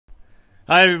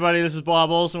Hi, everybody. This is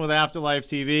Bob Olson with Afterlife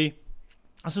TV.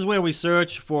 This is where we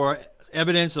search for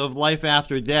evidence of life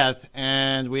after death,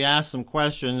 and we ask some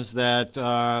questions that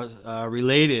are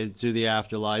related to the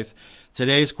afterlife.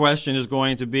 Today's question is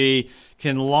going to be,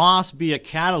 can loss be a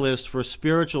catalyst for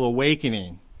spiritual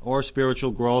awakening or spiritual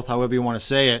growth, however you want to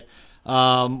say it?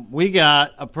 We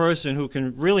got a person who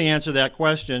can really answer that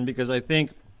question, because I think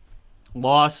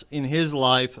loss in his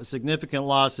life, a significant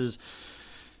loss,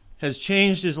 has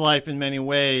changed his life in many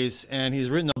ways, and he's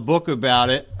written a book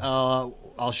about it.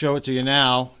 I'll show it to you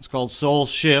now. It's called Soul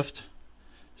Shift.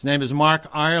 His name is Mark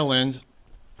Ireland.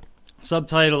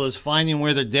 Subtitle is Finding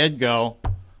Where the Dead Go.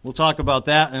 We'll talk about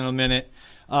that in a minute.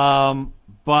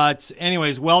 But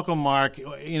anyways, welcome, Mark.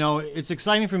 You know, it's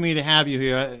exciting for me to have you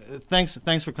here. Thanks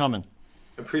for coming.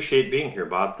 Appreciate being here,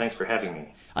 Bob. Thanks for having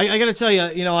me. I got to tell you,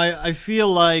 I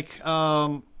feel like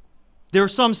there are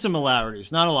some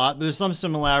similarities, not a lot, but there's some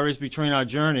similarities between our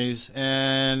journeys,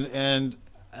 and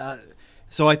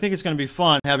so I think it's going to be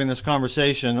fun having this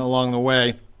conversation along the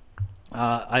way.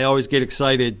 I always get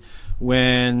excited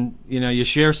when you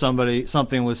share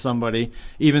something with somebody,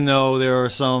 even though there are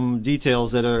some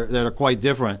details that are quite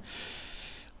different.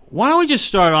 Why don't we just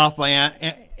start off by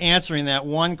answering that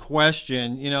one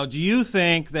question? Do you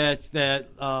think that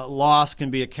loss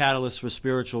can be a catalyst for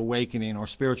spiritual awakening or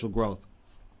spiritual growth?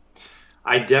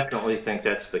 I definitely think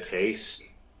that's the case.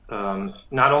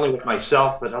 Not only with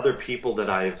myself, but other people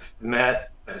that I've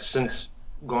met since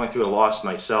going through a loss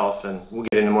myself, and we'll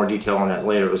get into more detail on that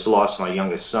later. It was the loss of my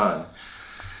youngest son.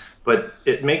 But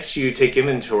it makes you take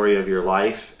inventory of your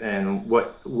life and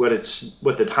what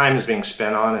the time is being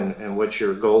spent on, and what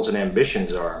your goals and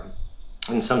ambitions are.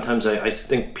 And sometimes I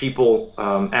think people,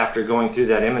 after going through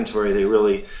that inventory, they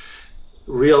really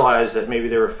realize that maybe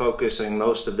they were focusing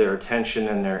most of their attention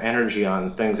and their energy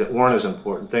on things that weren't as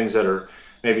important, things that are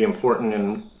maybe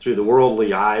important through the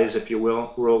worldly eyes, if you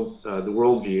will, the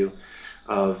worldview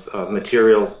of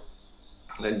material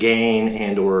gain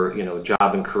and or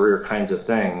job and career kinds of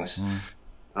things,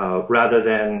 rather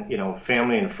than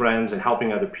family and friends and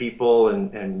helping other people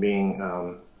and being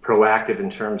proactive in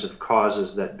terms of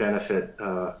causes that benefit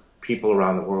people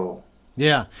around the world.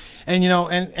 Yeah, and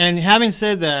and having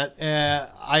said that,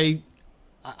 I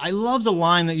love the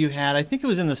line that you had. I think it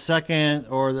was in the second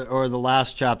or the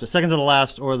last chapter, second to the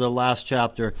last or the last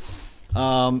chapter,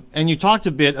 and you talked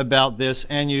a bit about this,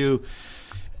 and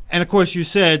of course you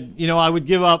said, I would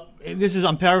give up.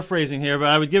 I'm paraphrasing here, but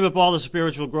I would give up all the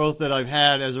spiritual growth that I've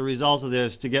had as a result of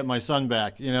this to get my son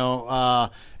back.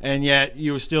 And yet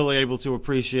you were still able to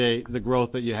appreciate the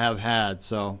growth that you have had.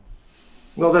 So.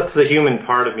 Well, that's the human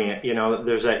part of me.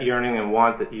 There's that yearning and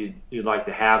want that you'd like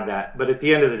to have that. But at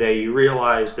the end of the day, you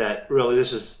realize that really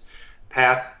this is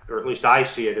path, or at least I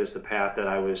see it as the path that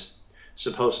I was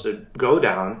supposed to go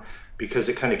down, because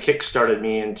it kind of kick-started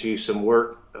me into some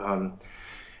work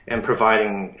and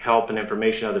providing help and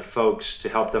information to other folks to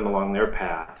help them along their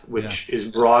path, which is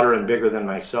broader and bigger than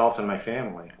myself and my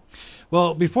family.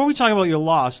 Well, before we talk about your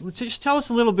loss, let's just tell us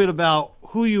a little bit about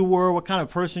who you were, what kind of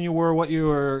person you were, what you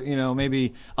were,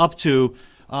 maybe up to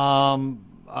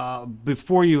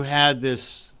before you had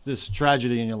this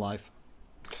tragedy in your life.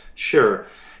 Sure.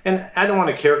 And I don't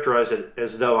want to characterize it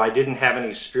as though I didn't have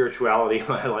any spirituality in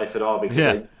my life at all, because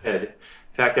I did.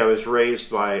 In fact, I was raised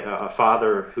by a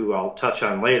father who I'll touch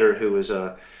on later, who was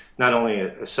not only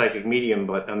a psychic medium,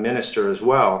 but a minister as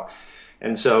well.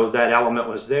 And so that element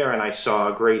was there, and I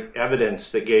saw great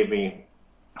evidence that gave me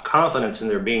confidence in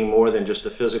there being more than just a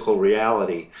physical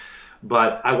reality.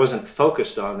 But I wasn't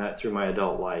focused on that through my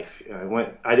adult life.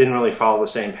 I didn't really follow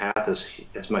the same path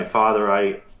as my father.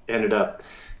 I ended up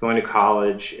going to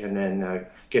college and then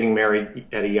getting married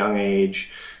at a young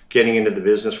age, getting into the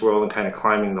business world and kind of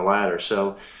climbing the ladder.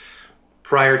 So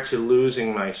prior to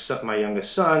losing my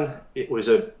youngest son,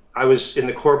 I was in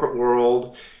the corporate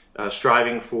world,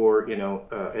 striving for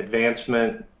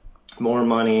advancement, more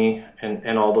money,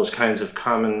 and all those kinds of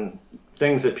common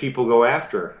things that people go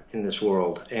after in this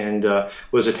world, and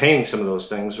was attaining some of those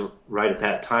things right at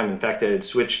that time. In fact, I had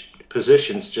switched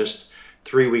positions just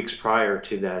 3 weeks prior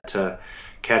to that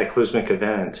cataclysmic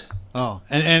event. Oh,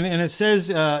 and it says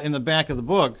in the back of the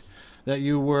book that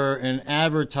you were an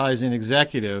advertising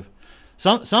executive.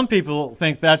 Some people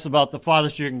think that's about the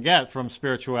farthest you can get from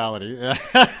spirituality.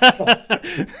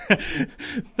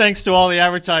 Thanks to all the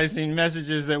advertising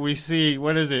messages that we see,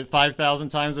 5,000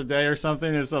 times a day or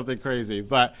something? It's something crazy.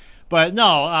 But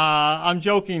no, I'm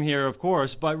joking here, of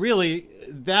course. But really,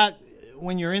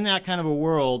 when you're in that kind of a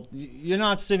world, you're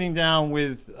not sitting down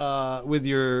with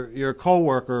your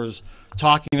coworkers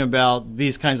talking about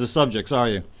these kinds of subjects, are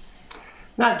you?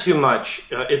 Not too much.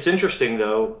 It's interesting,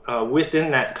 though, within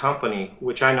that company,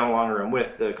 which I no longer am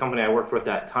with, the company I worked for at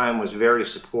that time was very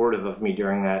supportive of me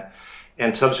during that.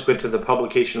 And subsequent to the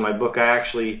publication of my book, I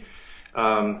actually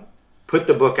put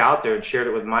the book out there and shared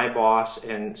it with my boss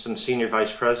and some senior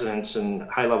vice presidents and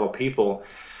high-level people.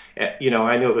 You know,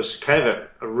 I knew it was kind of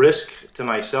a risk to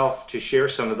myself to share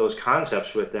some of those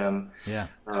concepts with them. Yeah.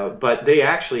 But they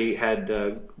actually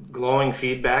had glowing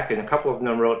feedback, and a couple of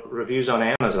them wrote reviews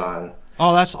on Amazon.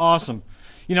 Oh, that's awesome.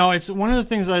 You know, it's one of the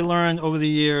things I learned over the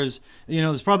years. You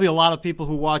know, there's probably a lot of people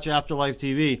who watch Afterlife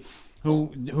TV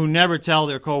who never tell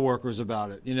their coworkers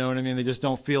about it. You know what I mean? They just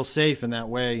don't feel safe in that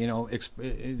way, you know,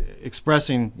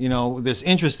 expressing, you know, this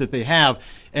interest that they have.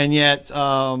 And yet,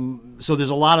 so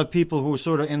there's a lot of people who are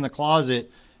sort of in the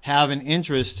closet have an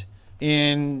interest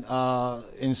in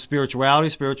spirituality,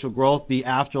 spiritual growth, the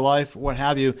afterlife, what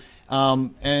have you.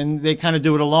 And they kind of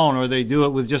do it alone, or they do it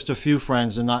with just a few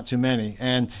friends and not too many.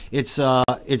 And it's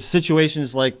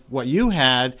situations like what you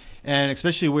had, and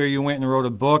especially where you went and wrote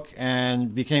a book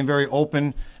and became very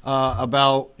open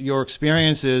about your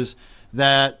experiences,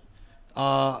 that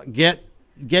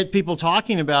get people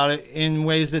talking about it in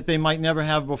ways that they might never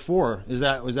have before. Was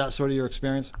that sort of your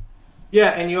experience?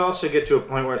 Yeah, and you also get to a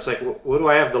point where it's like, what do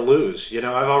I have to lose? You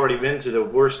know, I've already been through the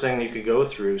worst thing you could go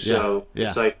through, so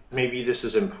it's like, maybe this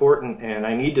is important and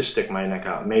I need to stick my neck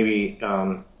out. Maybe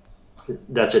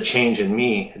that's a change in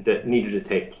me that needed to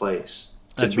take place.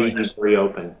 That's right. Very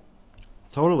open.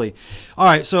 Totally. All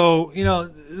right. So, you know,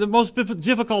 the most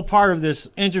difficult part of this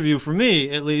interview for me,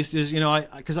 at least, is, you know,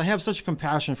 because I have such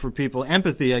compassion for people.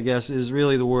 Empathy, I guess, is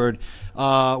really the word.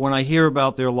 When I hear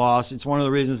about their loss, it's one of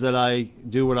the reasons that I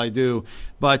do what I do.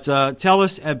 But tell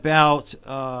us about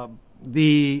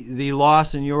the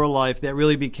loss in your life that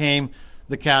really became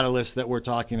the catalyst that we're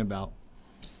talking about.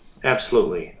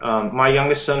 Absolutely. My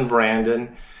youngest son,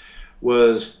 Brandon,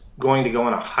 was going to go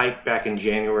on a hike back in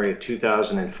January of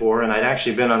 2004, and I'd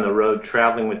actually been on the road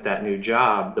traveling with that new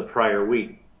job the prior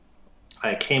week.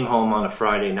 I came home on a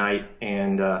Friday night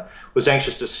and was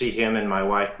anxious to see him and my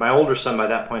wife. My older son by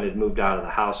that point had moved out of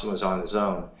the house and was on his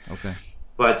own. Okay.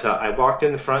 But I walked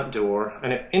in the front door,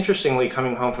 and interestingly,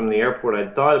 coming home from the airport,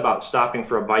 I'd thought about stopping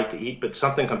for a bite to eat, but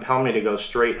something compelled me to go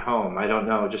straight home. I don't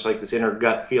know, just like this inner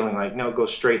gut feeling like, no, go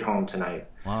straight home tonight.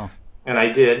 Wow. And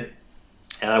I did.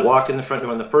 And I walked in the front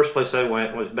door, and the first place I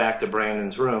went was back to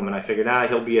Brandon's room, and I figured,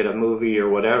 he'll be at a movie or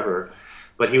whatever.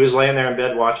 But he was laying there in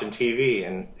bed watching TV,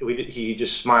 and he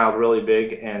just smiled really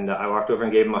big, and I walked over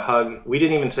and gave him a hug. We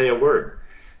didn't even say a word.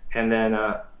 And then,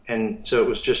 and so it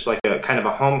was just like a kind of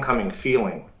a homecoming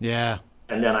feeling. Yeah.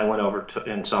 And then I went over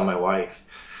and saw my wife.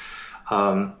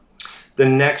 The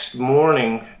next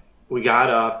morning, we got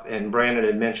up, and Brandon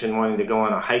had mentioned wanting to go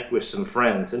on a hike with some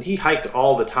friends. And he hiked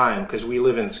all the time because we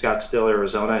live in Scottsdale,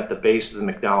 Arizona, at the base of the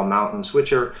McDowell Mountains,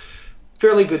 which are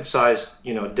fairly good-sized,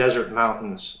 you know, desert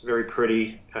mountains, very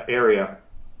pretty area.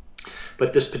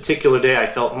 But this particular day, I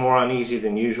felt more uneasy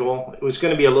than usual. It was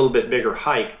going to be a little bit bigger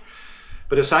hike.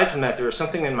 But aside from that, there was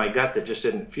something in my gut that just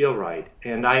didn't feel right.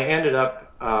 And I ended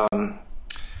up...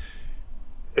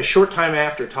 a short time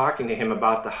after talking to him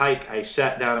about the hike, I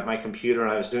sat down at my computer and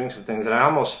I was doing some things, and I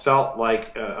almost felt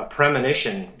like a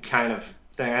premonition kind of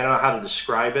thing. I don't know how to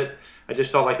describe it. I just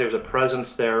felt like there was a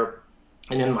presence there,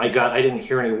 and in my gut, I didn't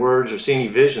hear any words or see any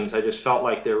visions. I just felt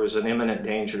like there was an imminent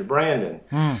danger to Brandon.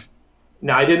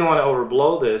 Now, I didn't want to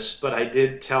overblow this, but I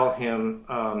did tell him,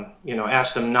 you know,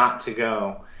 asked him not to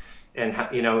go. And,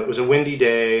 you know, it was a windy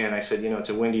day, and I said, you know, it's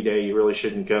a windy day, you really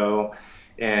shouldn't go.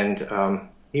 And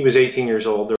he was 18 years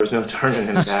old. There was no turning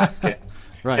him back.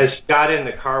 Right. As he got in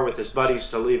the car with his buddies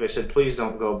to leave, I said, please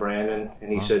don't go, Brandon.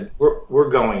 And he said, we're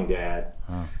going, Dad.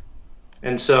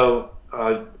 And so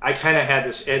I kind of had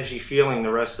this edgy feeling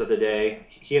the rest of the day.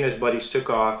 He and his buddies took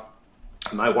off.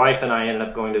 My wife and I ended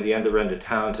up going to the other end of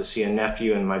town to see a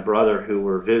nephew and my brother who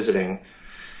were visiting.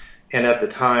 And at the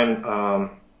time,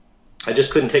 I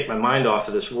just couldn't take my mind off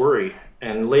of this worry.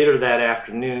 And later that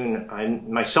afternoon,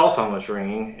 my cell phone was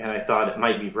ringing, and I thought it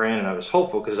might be Brandon. I was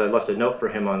hopeful because I left a note for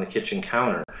him on the kitchen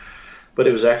counter. But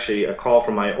it was actually a call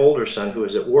from my older son who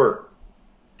was at work,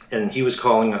 and he was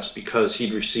calling us because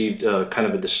he'd received kind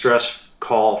of a distress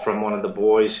call from one of the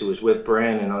boys who was with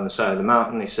Brandon on the side of the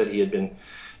mountain. They said he had been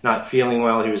not feeling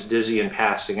well. He was dizzy and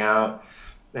passing out,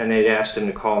 and they'd asked him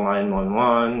to call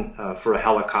 911 for a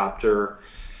helicopter.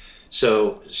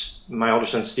 So my older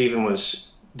son, Stephen, was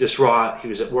distraught. He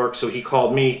was at work, so he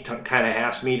called me to kind of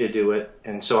ask me to do it,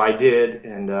 and so I did,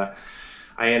 and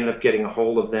I ended up getting a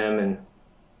hold of them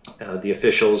and the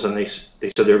officials, and they said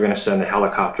they were going to send a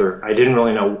helicopter. I didn't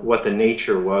really know what the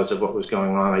nature was of what was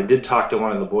going on. I did talk to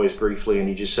one of the boys briefly, and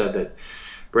he just said that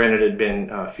Brandon had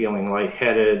been feeling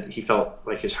lightheaded. He felt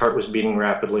like his heart was beating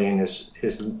rapidly and his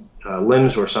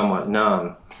limbs were somewhat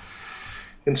numb.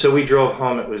 And so we drove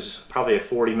home. It was probably a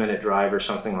 40-minute drive or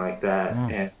something like that.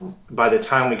 And by the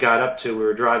time we got up we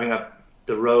were driving up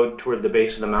the road toward the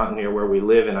base of the mountain near where we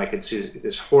live, and I could see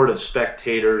this horde of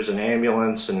spectators, an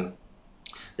ambulance, and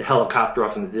the helicopter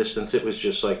off in the distance. It was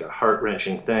just like a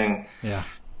heart-wrenching thing. Yeah.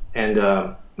 And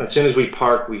as soon as we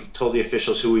parked, we told the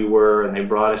officials who we were, and they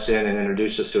brought us in and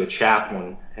introduced us to a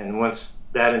chaplain. And once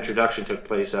that introduction took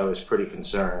place, I was pretty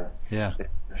concerned. Yeah.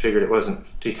 I figured it wasn't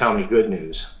to tell me good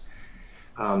news.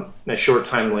 A short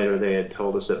time later, they had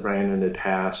told us that Brandon had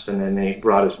passed, and then they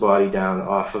brought his body down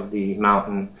off of the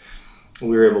mountain.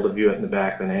 We were able to view it in the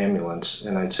back of an ambulance,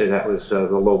 and I'd say that was the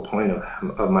low point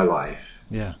of my life.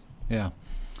 Yeah, yeah.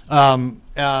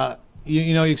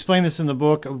 You explain this in the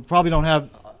book. We probably don't have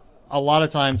a lot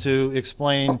of time to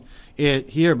explain it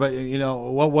here, but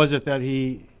what was it that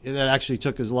actually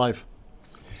took his life?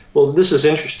 Well, this is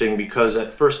interesting because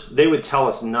at first they would tell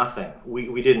us nothing.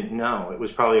 We didn't know. It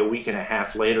was probably a week and a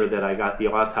half later that I got the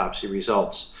autopsy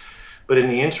results. But in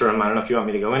the interim, I don't know if you want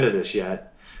me to go into this yet.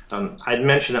 I'd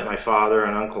mentioned that my father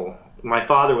and uncle. My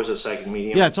father was a psychic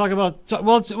medium. Yeah, talk about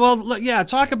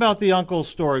the uncle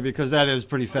story, because that is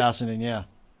pretty fascinating. Yeah.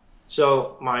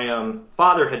 So my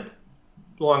father had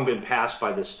long been passed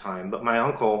by this time, but my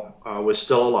uncle was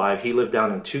still alive. He lived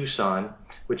down in Tucson,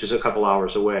 which is a couple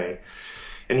hours away,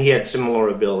 and he had similar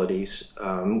abilities.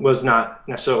 Was not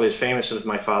necessarily as famous as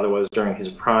my father was during his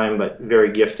prime, but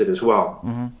very gifted as well.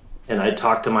 Mm-hmm. And I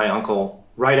talked to my uncle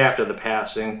right after the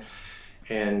passing.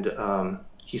 And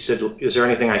he said, "Is there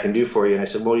anything I can do for you?" And I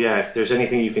said, "Well, yeah, if there's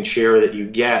anything you can share that you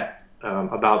get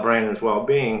about Brandon's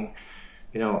well-being,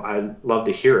 I'd love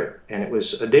to hear it." And it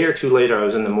was a day or two later, I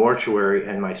was in the mortuary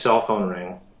and my cell phone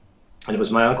rang, and it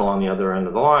was my uncle on the other end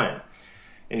of the line.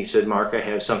 And he said, "Mark, I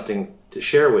have something to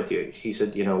share with you." He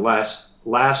said,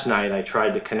 last night I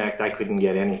tried to connect, I couldn't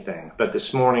get anything. But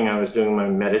this morning I was doing my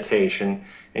meditation,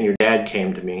 and your dad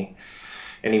came to me,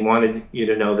 and he wanted you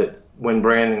to know that when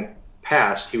Brandon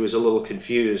passed, he was a little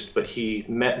confused, but he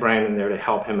met Brandon there to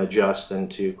help him adjust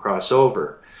and to cross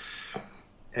over.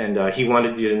 And he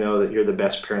wanted you to know that you're the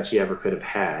best parents he ever could have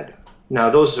had.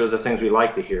 Now, those are the things we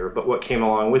like to hear, but what came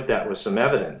along with that was some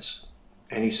evidence.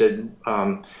 And he said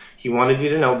he wanted you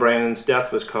to know Brandon's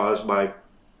death was caused by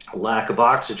a lack of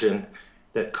oxygen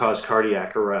that caused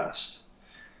cardiac arrest.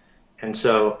 And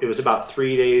so it was about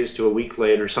 3 days to a week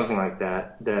later, something like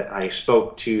that, that I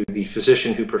spoke to the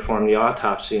physician who performed the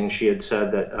autopsy, and she had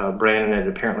said that Brandon had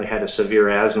apparently had a severe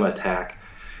asthma attack,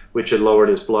 which had lowered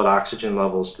his blood oxygen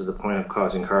levels to the point of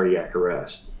causing cardiac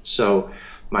arrest. So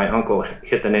my uncle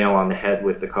hit the nail on the head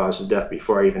with the cause of death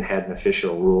before I even had an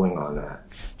official ruling on that.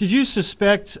 Did you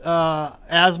suspect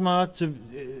asthma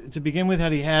to begin with?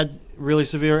 Had he had really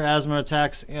severe asthma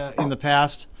attacks in the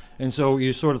past? And so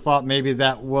you sort of thought maybe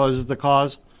that was the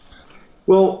cause?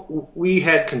 Well, we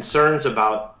had concerns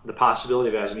about the possibility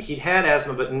of asthma. He'd had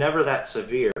asthma, but never that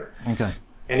severe. Okay.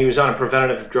 And he was on a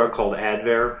preventative drug called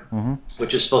Advair,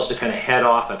 which is supposed to kind of head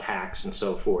off attacks and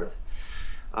so forth.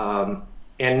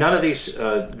 And none of these,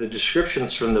 the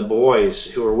descriptions from the boys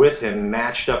who were with him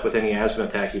matched up with any asthma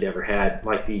attack he'd ever had,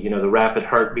 like the rapid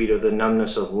heartbeat or the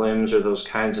numbness of limbs or those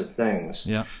kinds of things.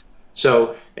 Yeah.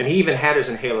 So, and he even had his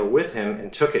inhaler with him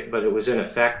and took it, but it was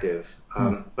ineffective.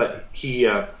 But he,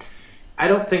 I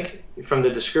don't think from the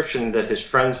description that his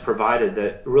friends provided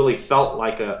that really felt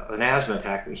like an asthma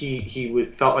attack.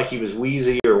 He felt like he was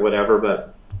wheezy or whatever,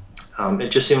 but it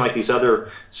just seemed like these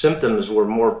other symptoms were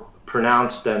more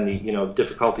pronounced than the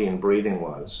difficulty in breathing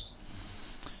was.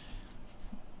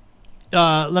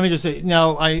 Let me just say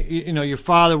now, your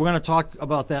father. We're going to talk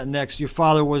about that next. Your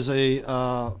father was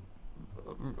a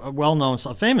well-known,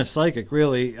 a famous psychic,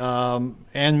 really,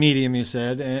 and medium, you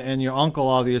said, and your uncle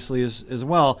obviously as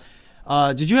well.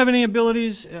 Did you have any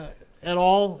abilities at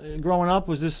all growing up?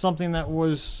 Was this something that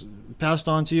was passed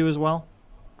on to you as well?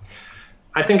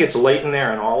 I think it's latent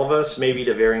there in all of us, maybe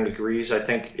to varying degrees. I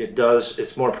think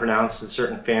it's more pronounced in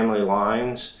certain family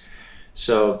lines.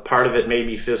 So part of it may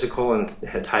be physical and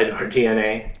tied to our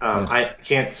DNA. I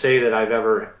can't say that I've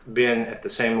ever been at the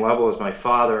same level as my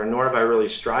father, nor have I really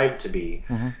strived to be.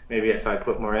 Maybe if I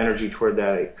put more energy toward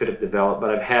that, it could have developed.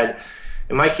 But I've had,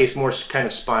 in my case, more kind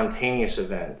of spontaneous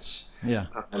events. Yeah.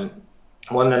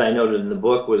 One that I noted in the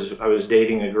book was I was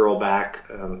dating a girl back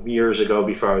years ago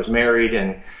before I was married,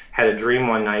 and had a dream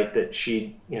one night that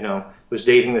she, was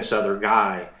dating this other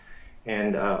guy.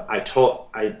 And I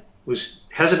was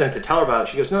hesitant to tell her about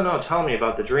it. She goes, no, tell me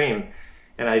about the dream.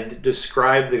 and I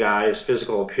described the guy's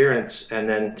physical appearance and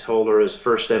then told her his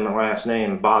first and last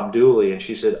name, Bob Dooley, and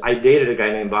she said, I dated a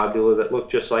guy named Bob Dooley that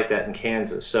looked just like that in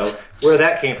Kansas. So where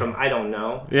that came from, I don't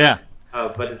know. Yeah.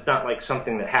 But it's not like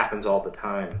something that happens all the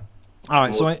time. All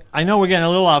right, so I know we're getting a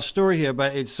little off story here,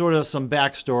 but it's sort of some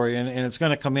backstory, and it's going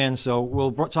to come in, so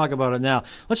we'll talk about it now.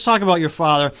 Let's talk about your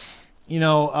father. You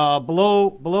know,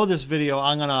 below this video,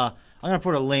 I'm gonna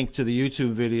put a link to the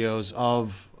YouTube videos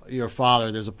of your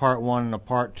father. There's a part 1 and a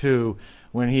part 2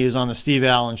 when he is on the Steve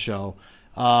Allen show.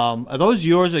 Are those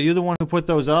yours? Are you the one who put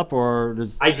those up, or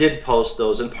I did post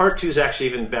those, and part 2 is actually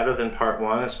even better than part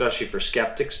 1, especially for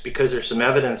skeptics, because there's some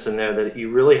evidence in there that you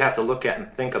really have to look at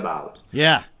and think about.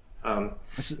 Yeah.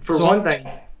 For one thing.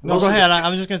 No, go ahead. I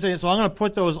was just going to say, so I'm going to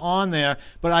put those on there,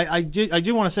 but I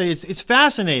do want to say it's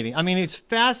fascinating. I mean, it's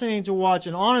fascinating to watch,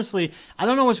 and honestly, I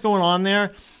don't know what's going on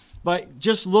there, but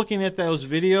just looking at those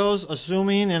videos,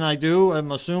 assuming, and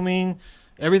I'm assuming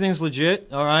everything's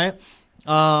legit, all right?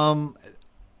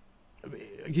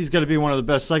 He's got to be one of the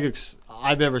best psychics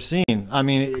I've ever seen. I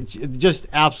mean, it's just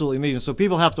absolutely amazing. So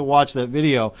people have to watch that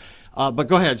video. But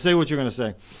go ahead, say what you're going to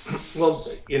say. Well,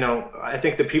 you know, I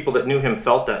think the people that knew him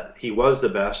felt that he was the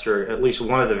best, or at least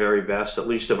one of the very best, at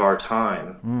least of our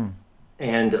time.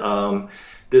 And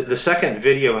the second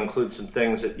video includes some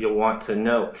things that you'll want to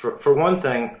note. For one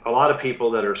thing, a lot of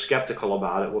people that are skeptical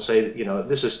about it will say, you know,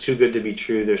 this is too good to be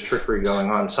true. There's trickery going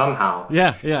on somehow.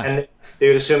 Yeah, yeah. And they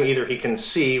would assume either he can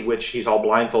see, which he's all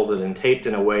blindfolded and taped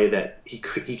in a way that he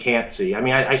can't see. I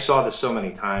mean, I saw this so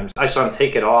many times. I saw him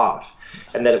take it off,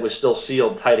 and that it was still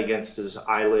sealed tight against his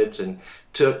eyelids, and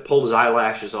pulled his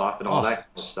eyelashes off and all that kind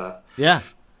of stuff. Yeah.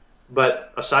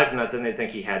 But aside from that, then they think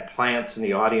he had plants in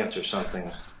the audience or something.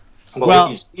 Well,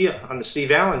 what you see on the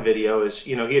Steve Allen video is,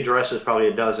 you know, he addresses probably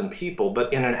a dozen people,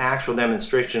 but in an actual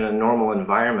demonstration in a normal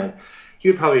environment, he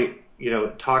would probably, you know,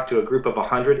 talk to a group of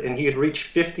 100, and he would reach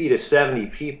 50 to 70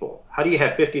 people. How do you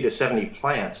have 50 to 70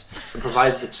 plants and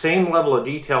provide the same level of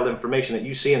detailed information that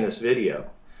you see in this video?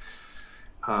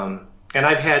 And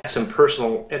I've had some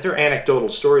personal, they're anecdotal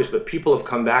stories, but people have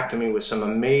come back to me with some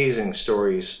amazing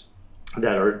stories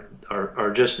that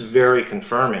are just very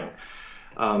confirming,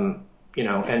 you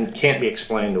know, and can't be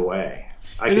explained away.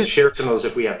 I could share some of those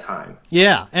if we have time.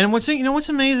 Yeah, and what's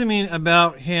amazing me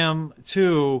about him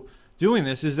too doing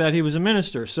this is that he was a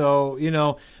minister. So, you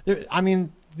know,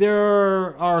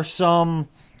 there are some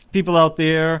people out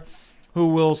there who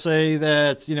will say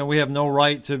that, you know, we have no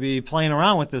right to be playing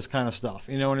around with this kind of stuff.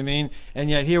 You know what I mean? And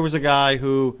yet here was a guy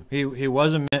who he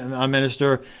was a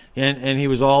minister, and he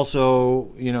was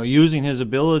also, you know, using his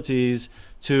abilities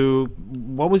to,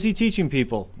 what was he teaching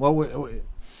people?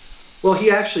 Well,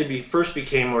 he actually first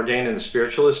became ordained in the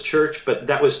Spiritualist church, but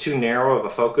that was too narrow of a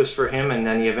focus for him, and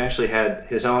then he eventually had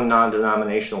his own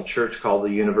non-denominational church called the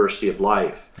University of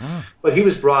Life. But he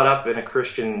was brought up in a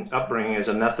Christian upbringing as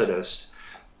a Methodist,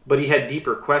 but he had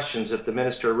deeper questions that the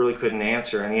minister really couldn't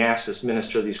answer, and he asked this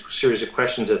minister these series of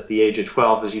questions at the age of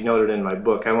 12, as you noted in my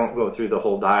book. I won't go through the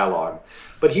whole dialogue,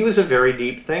 but he was a very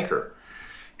deep thinker.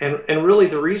 And really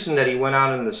the reason that he went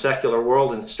out in the secular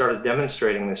world and started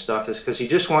demonstrating this stuff is because he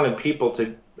just wanted people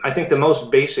to, I think the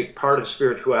most basic part of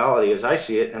spirituality as I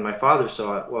see it, and my father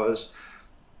saw it, was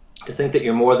to think that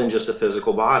you're more than just a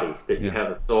physical body, that you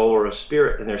have a soul or a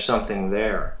spirit, and there's something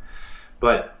there.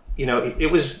 But, you know, it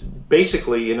was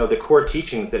basically, you know, the core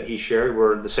teachings that he shared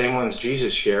were the same ones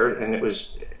Jesus shared, and it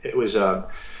was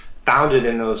founded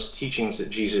in those teachings that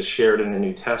Jesus shared in the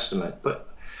New Testament. But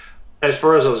as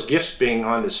far as those gifts being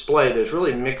on display, there's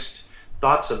really mixed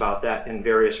thoughts about that in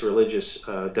various religious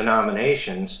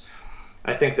denominations.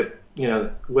 I think that, you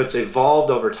know, what's evolved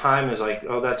over time is like,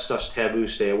 oh, that stuff's taboo,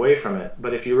 stay away from it.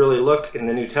 But if you really look in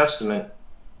the New Testament,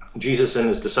 Jesus and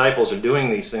his disciples are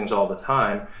doing these things all the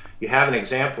time. You have an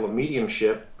example of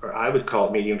mediumship, or I would call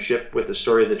it mediumship, with the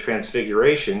story of the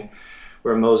Transfiguration,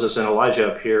 where Moses and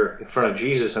Elijah appear in front of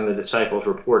Jesus and the disciples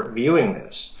report viewing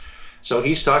this. So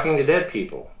he's talking to dead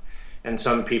people. And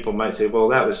some people might say, well,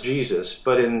 that was Jesus.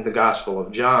 But in the Gospel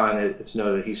of John, it's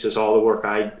noted, he says, all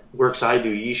the works I do,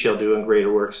 ye shall do, and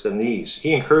greater works than these.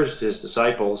 He encouraged his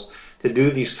disciples to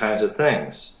do these kinds of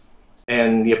things.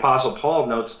 And the Apostle Paul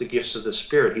notes the gifts of the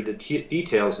Spirit. He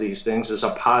details these things as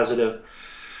a positive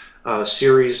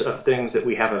series of things that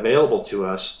we have available to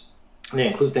us. And they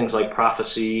include things like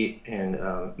prophecy and,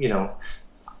 you know,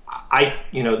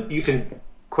 you can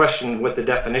question what the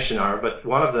definition are, but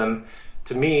one of them,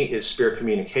 to me, is spirit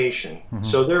communication.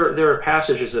 So there are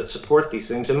passages that support these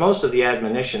things, and most of the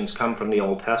admonitions come from the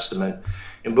Old Testament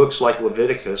in books like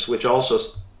Leviticus, which also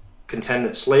contend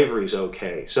that slavery is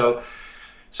okay. So,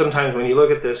 sometimes when you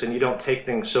look at this and you don't take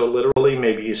things so literally,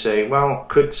 maybe you say, well,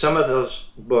 could some of those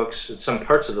books, some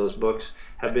parts of those books,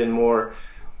 have been more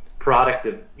product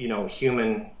of,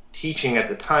 human teaching at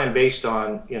the time, based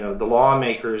on, the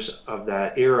lawmakers of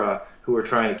that era who were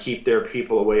trying to keep their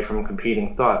people away from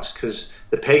competing thoughts, because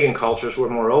the pagan cultures were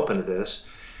more open to this,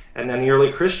 and then the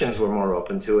early Christians were more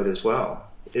open to it as well.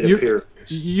 It appears.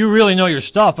 You really know your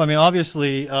stuff. I mean,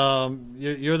 obviously,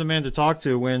 you're the man to talk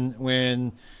to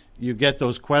when you get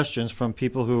those questions from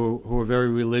people who are very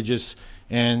religious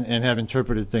and have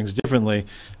interpreted things differently.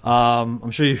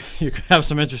 I'm sure you could have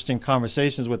some interesting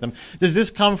conversations with them. Does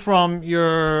this come from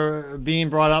your being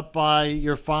brought up by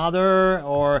your father,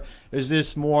 or is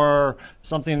this more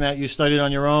something that you studied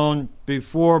on your own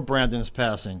before Brandon's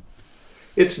passing?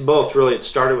 It's both, really. It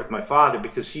started with my father,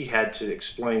 because he had to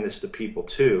explain this to people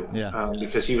too,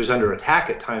 because he was under attack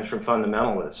at times from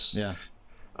fundamentalists. Yeah.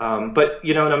 But,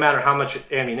 no matter how much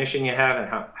ammunition you have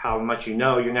and how much you're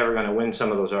never going to win some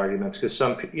of those arguments, because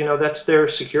that's their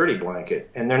security blanket,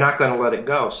 and they're not going to let it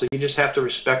go. So you just have to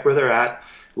respect where they're at,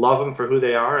 love them for who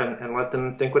they are, and let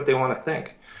them think what they want to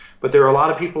think. But there are a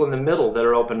lot of people in the middle that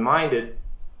are open-minded.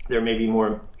 They're maybe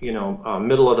more,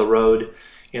 middle of the road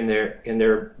in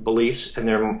their beliefs, and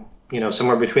they're,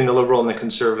 somewhere between the liberal and the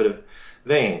conservative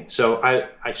vein. So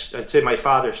I'd say my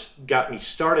father got me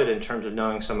started in terms of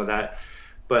knowing some of that.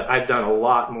 But I've done a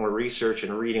lot more research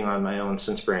and reading on my own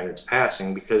since Brandon's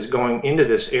passing, because going into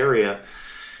this area,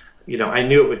 I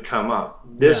knew it would come up.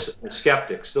 The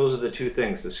skeptics, those are the two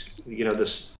things.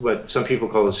 This what some people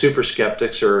call the super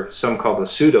skeptics, or some call the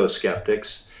pseudo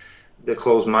skeptics, the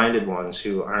closed-minded ones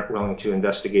who aren't willing to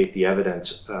investigate the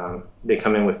evidence. They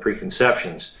come in with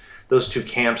preconceptions. Those two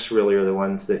camps really are the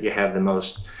ones that you have the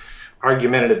most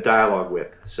argumentative dialogue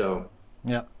with. So.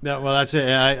 Yeah. Well, that's it.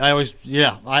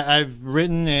 I've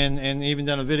written and even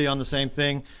done a video on the same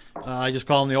thing. I just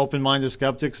call them the open-minded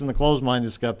skeptics and the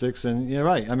closed-minded skeptics. And you're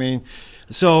right. I mean,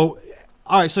 all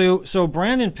right. So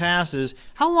Brandon passes.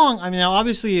 How long? I mean, now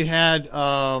obviously you had,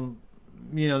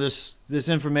 this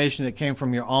information that came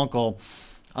from your uncle.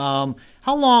 How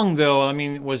long though? I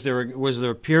mean, was there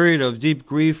a period of deep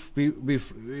grief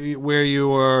where you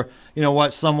were,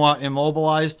 somewhat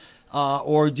immobilized?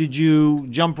 Or did you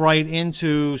jump right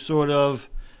into sort of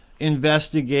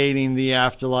investigating the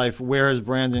afterlife? Where has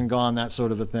Brandon gone? That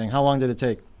sort of a thing. How long did it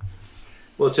take?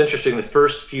 Well, it's interesting. The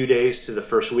first few days to the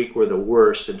first week were the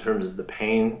worst in terms of the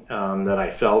pain that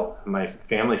I felt, my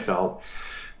family felt.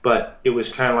 But it was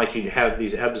kind of like you'd have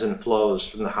these ebbs and flows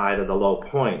from the high to the low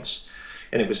points.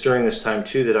 And it was during this time,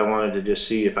 too, that I wanted to just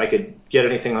see if I could get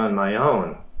anything on my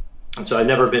own. And so I'd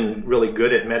never been really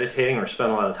good at meditating or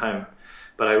spent a lot of time,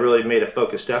 but I really made a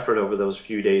focused effort over those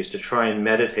few days to try and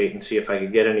meditate and see if I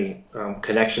could get any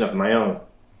connection of my own.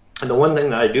 And the one thing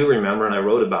that I do remember, and I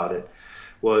wrote about it,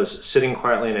 was sitting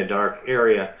quietly in a dark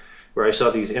area where I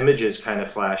saw these images kind of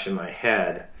flash in my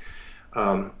head.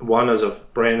 One was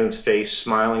of Brandon's face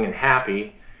smiling and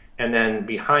happy, and then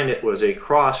behind it was a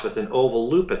cross with an oval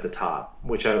loop at the top,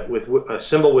 with a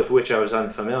symbol with which I was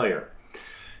unfamiliar.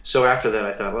 So after that,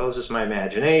 I thought, well, is this my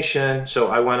imagination? So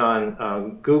I went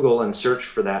on Google and searched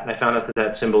for that, and I found out that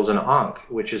that symbol is an Ankh,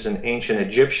 which is an ancient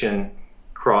Egyptian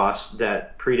cross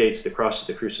that predates the cross of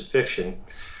the crucifixion,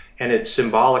 and it's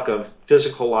symbolic of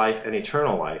physical life and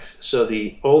eternal life. So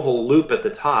the oval loop at the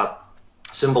top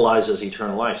symbolizes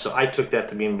eternal life. So I took that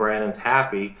to mean Brandon's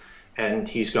happy, and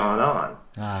he's gone on.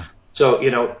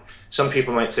 So, some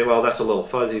people might say, well, that's a little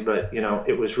fuzzy, but,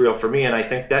 it was real for me. And I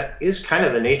think that is kind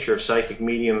of the nature of psychic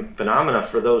medium phenomena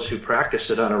for those who practice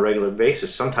it on a regular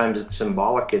basis. Sometimes it's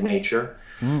symbolic in nature.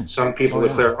 Some people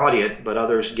are clairaudient, but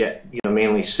others get,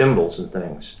 mainly symbols and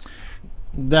things.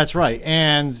 That's right.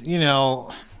 And,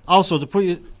 also to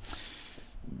put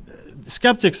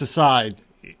skeptics aside,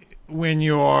 when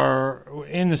you're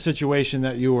in the situation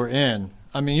that you were in,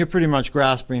 I mean, you're pretty much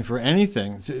grasping for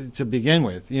anything to begin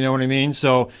with. You know what I mean?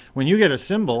 So when you get a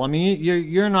symbol, I mean,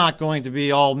 you're not going to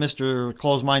be all Mr.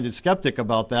 Closed-Minded Skeptic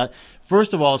about that.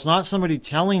 First of all, it's not somebody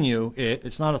telling you it.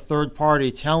 It's not a third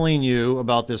party telling you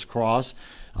about this cross.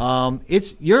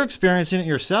 You're experiencing it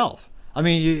yourself. I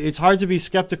mean, it's hard to be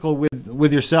skeptical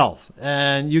with yourself.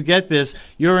 And you get this.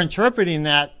 You're interpreting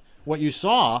that, what you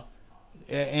saw,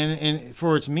 and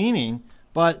for its meaning.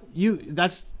 But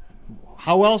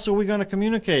how else are we going to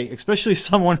communicate, especially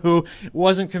someone who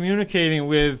wasn't communicating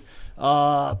with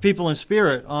people in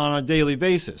spirit on a daily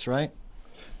basis, right?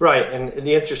 Right. And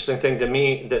the interesting thing to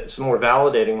me that's more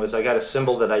validating was I got a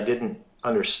symbol that I didn't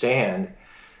understand.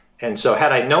 And so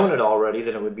had I known it already,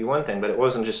 then it would be one thing. But it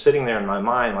wasn't just sitting there in my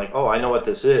mind like, oh, I know what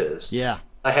this is. Yeah.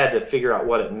 I had to figure out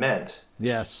what it meant.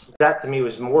 Yes. That to me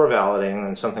was more validating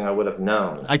than something I would have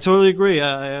known. I totally agree.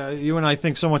 You and I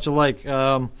think so much alike.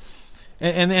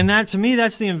 And that, to me,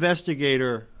 that's the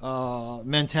investigator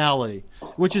mentality,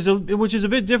 which is a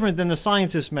bit different than the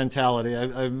scientist mentality.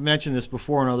 I've mentioned this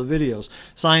before in other videos.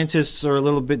 Scientists are a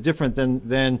little bit different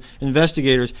than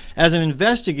investigators. As an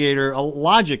investigator,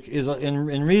 logic is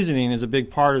in reasoning is a big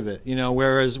part of it.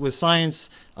 Whereas with science,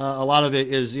 a lot of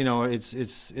it is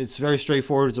it's very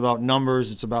straightforward. It's about numbers.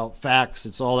 It's about facts.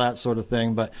 It's all that sort of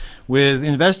thing. But with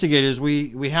investigators,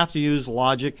 we have to use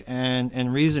logic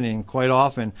and reasoning quite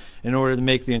often in order to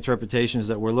make the interpretations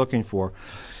that we're looking for.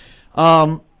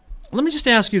 Let me just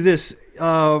ask you this.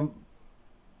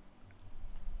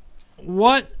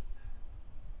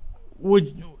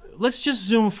 Let's just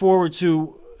zoom forward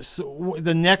to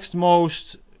the next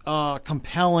most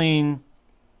compelling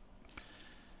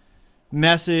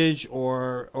message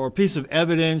or piece of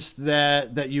evidence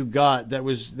that you got that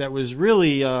was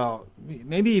really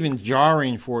maybe even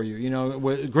jarring for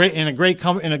you, great in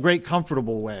a great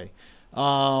comfortable way.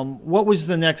 What was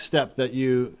the next step that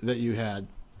you had?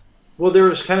 Well, there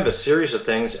was kind of a series of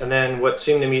things, and then what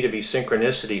seemed to me to be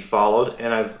synchronicity followed,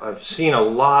 and I've seen a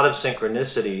lot of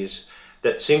synchronicities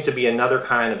that seem to be another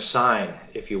kind of sign,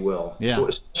 if you will. Yeah.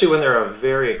 Especially when they're of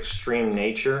very extreme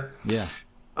nature. Yeah.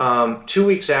 2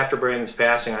 weeks after Brandon's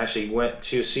passing, I actually went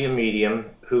to see a medium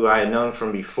who I had known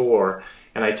from before,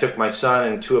 and I took my son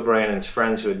and two of Brandon's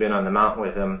friends who had been on the mountain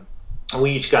with him, and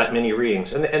we each got mini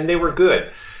readings, and they were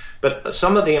good. But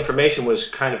some of the information was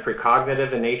kind of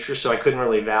precognitive in nature, so I couldn't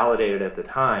really validate it at the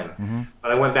time. Mm-hmm.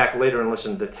 But I went back later and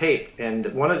listened to the tape, and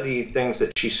one of the things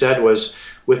that she said was,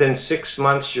 within 6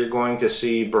 months you're going to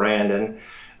see Brandon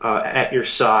at your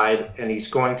side, and he's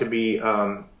going to be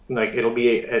it'll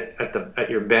be at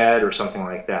your bed or something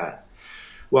like that.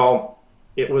 Well,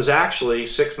 it was actually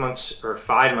 6 months or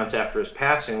 5 months after his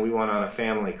passing, we went on a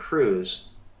family cruise.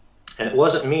 And it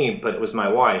wasn't me, but it was my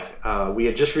wife. We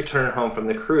had just returned home from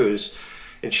the cruise,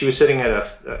 and she was sitting at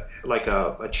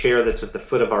a chair that's at the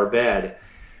foot of our bed,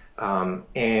 or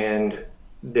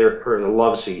the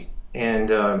love seat.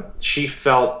 And she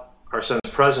felt our son's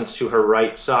presence to her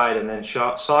right side, and then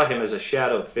saw him as a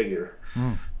shadowed figure.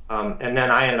 Mm. And then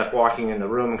I ended up walking in the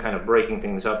room and kind of breaking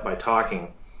things up by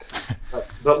talking.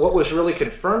 But what was really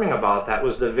confirming about that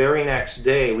was the very next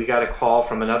day we got a call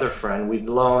from another friend we'd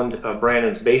loaned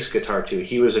Brandon's bass guitar to.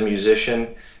 He was a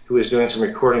musician who was doing some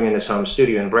recording in his home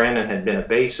studio, and Brandon had been a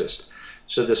bassist.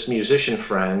 So this musician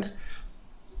friend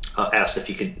asked if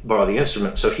he could borrow the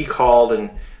instrument. So he called, and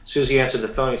as soon as he answered the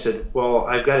phone, he said, "Well,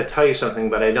 I've got to tell you something,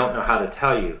 but I don't know how to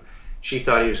tell you." She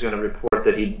thought he was going to report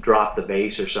that he'd dropped the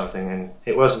bass or something, and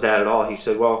it wasn't that at all. He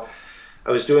said, "Well,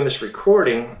 I was doing this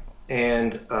recording,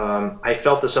 and I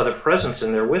felt this other presence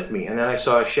in there with me, and then I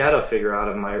saw a shadow figure out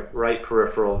of my right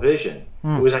peripheral vision."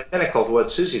 It was identical to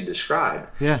what Susie described.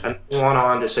 Yeah. And he went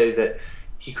on to say that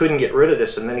he couldn't get rid of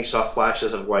this, and then he saw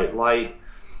flashes of white light.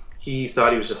 He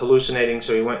thought he was hallucinating,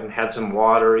 so he went and had some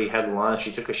water, he had lunch,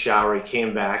 he took a shower, he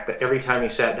came back, but every time he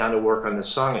sat down to work on this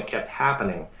song, it kept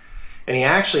happening. And he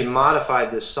actually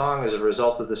modified this song as a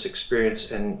result of this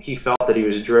experience, and he felt that he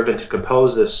was driven to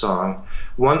compose this song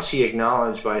once he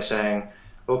acknowledged by saying,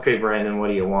 "Okay, Brandon, what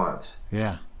do you want?"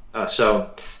 Yeah. So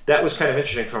that was kind of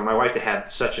interesting for my wife to have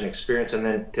such an experience, and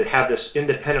then to have this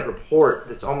independent report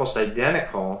that's almost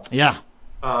identical. Yeah.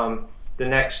 The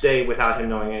next day without him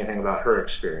knowing anything about her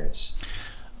experience.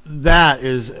 That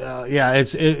is,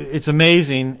 it's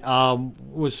amazing.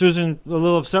 Was Susan a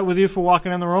little upset with you for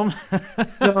walking in the room?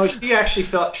 No, she actually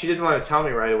felt she didn't want to tell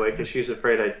me right away because she was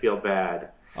afraid I'd feel bad.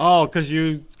 Oh, because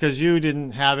you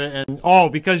didn't have it, and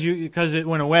because it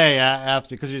went away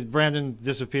because Brandon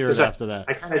disappeared after that.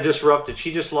 I kind of disrupted.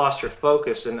 She just lost her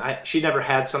focus, and she never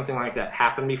had something like that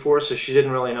happen before, so she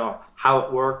didn't really know how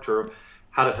it worked or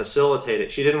how to facilitate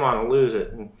it. She didn't want to lose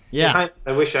it. And yeah,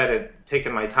 I wish I had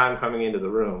taken my time coming into the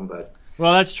room, but.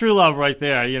 Well, that's true love right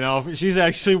there. She's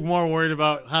actually more worried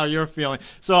about how you're feeling.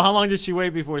 So how long did she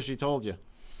wait before she told you?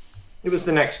 It was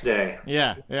the next day.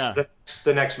 Yeah.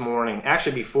 The next morning,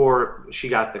 actually before she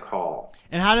got the call.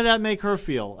 And how did that make her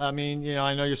feel? I mean,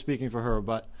 I know you're speaking for her,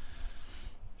 but.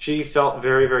 She felt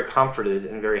very, very comforted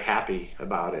and very happy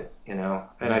about it, And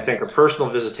I think a personal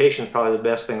visitation is probably the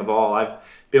best thing of all. I've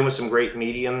been with some great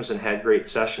mediums and had great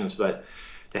sessions, but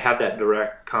to have that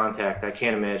direct contact, I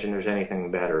can't imagine there's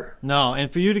anything better. No,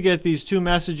 and for you to get these two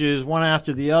messages, one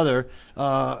after the other,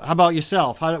 how about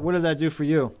yourself? What did that do for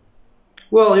you?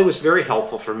 Well, it was very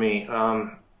helpful for me.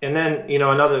 And then,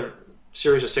 another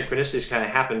series of synchronicities kind of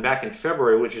happened back in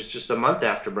February, which is just a month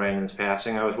after Brandon's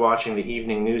passing. I was watching the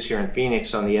evening news here in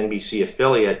Phoenix on the NBC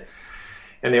affiliate,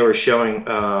 and they were showing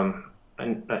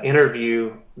an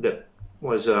interview that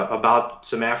was about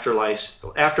some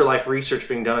afterlife research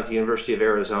being done at the University of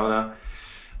Arizona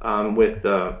with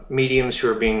mediums who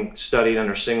are being studied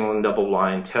under single and double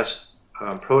blind test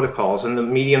protocols. And the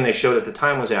medium they showed at the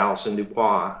time was Allison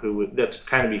Dubois, that's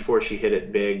kind of before she hit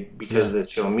it big because of the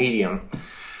show Medium.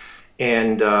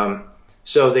 And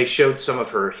so they showed some of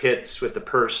her hits with the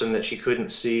person that she couldn't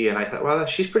see, and I thought, well,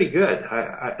 she's pretty good.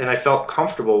 And I felt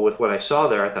comfortable with what I saw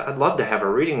there. I thought, I'd love to have a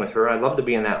reading with her. I'd love to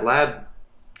be in that lab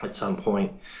at some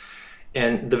point.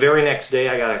 And the very next day,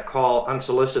 I got a call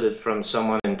unsolicited from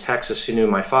someone in Texas who knew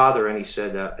my father, and he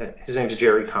said, his name's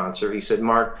Jerry Conser. He said,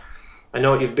 Mark, I know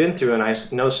what you've been through, and I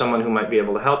know someone who might be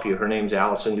able to help you. Her name's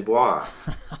Allison Dubois.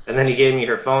 And then he gave me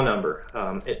her phone number.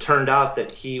 It turned out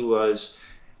that he was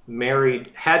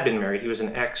had been married. He was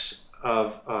an ex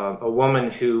of a woman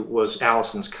who was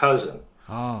Allison's cousin.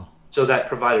 Oh. So that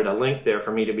provided a link there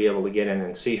for me to be able to get in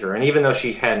and see her. And even though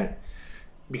she hadn't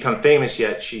become famous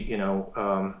yet, she,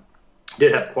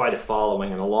 did have quite a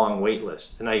following and a long wait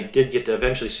list. And I did get to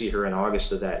eventually see her in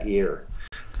August of that year.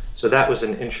 So that was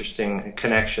an interesting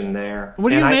connection there. What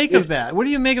do you make of that? What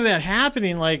do you make of that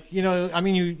happening? Like,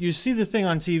 you see the thing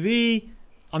on TV.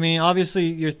 I mean, obviously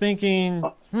you're thinking,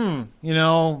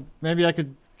 maybe I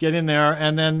could get in there,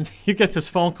 and then you get this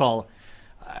phone call.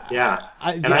 Yeah.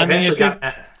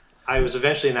 I was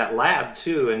eventually in that lab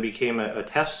too, and became a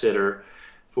test sitter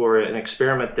for an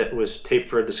experiment that was taped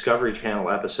for a Discovery Channel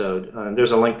episode.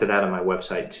 There's a link to that on my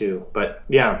website too. But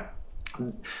yeah,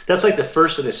 that's like the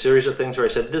first in a series of things where I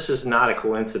said, this is not a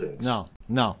coincidence.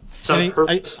 No.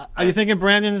 Are you thinking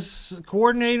Brandon's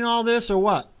coordinating all this, or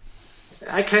what?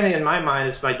 I kind of, in my mind,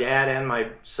 it's my dad and my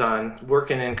son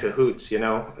working in cahoots,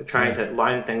 trying to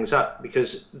line things up.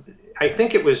 Because I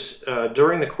think it was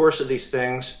during the course of these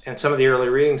things and some of the early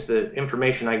readings, the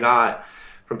information I got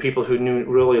from people who knew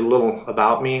really little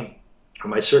about me or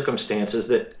my circumstances,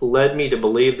 that led me to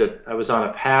believe that I was on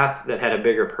a path that had a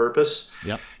bigger purpose.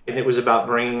 Yep. And it was about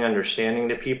bringing understanding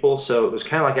to people. So it was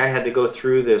kind of like I had to go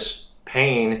through this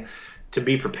pain to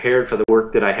be prepared for the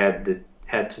work that I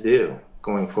had to do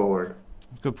going forward.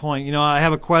 Good point. I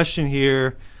have a question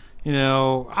here.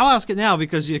 I'll ask it now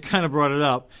because you kind of brought it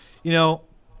up. The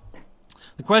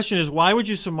question is, why would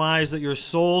you surmise that your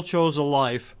soul chose a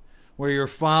life where your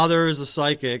father is a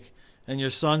psychic and your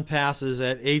son passes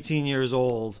at 18 years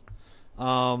old?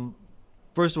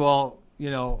 First of all,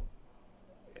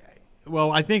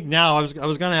 well, I think now I was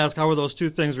going to ask, how are those two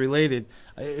things related?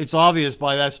 It's obvious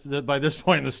by this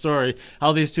point in the story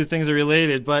how these two things are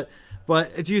related, but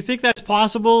do you think that's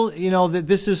possible? That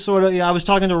this is sort of. I was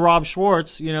talking to Rob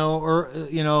Schwartz,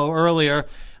 earlier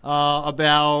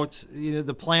about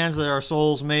the plans that our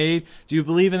souls made. Do you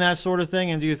believe in that sort of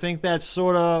thing? And do you think that's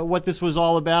sort of what this was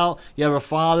all about? You have a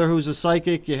father who's a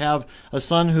psychic. You have a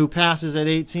son who passes at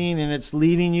 18, and it's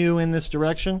leading you in this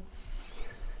direction.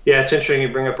 Yeah, it's interesting you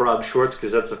bring up Rob Schwartz,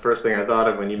 because that's the first thing I thought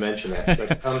of when you mentioned that.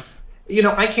 But,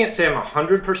 I can't say I'm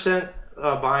 100%.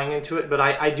 Buying into it, but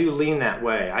I do lean that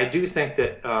way. I do think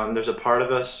that there's a part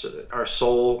of us, our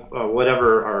soul,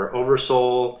 whatever, our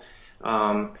oversoul,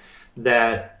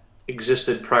 that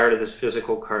existed prior to this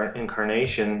physical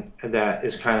incarnation, that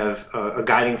is kind of a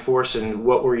guiding force in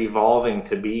what we're evolving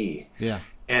to be. Yeah.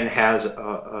 And has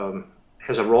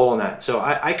a role in that. So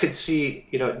I could see,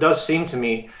 it does seem to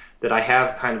me that I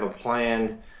have kind of a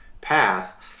planned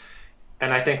path,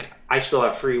 and I think I still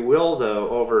have free will, though,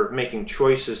 over making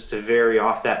choices to vary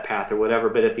off that path or whatever.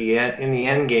 But in the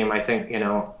end game, I think,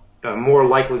 more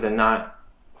likely than not,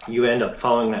 you end up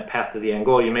following that path to the end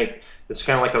goal. It's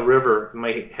kind of like a river. You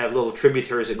might have little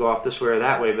tributaries that go off this way or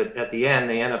that way, but at the end,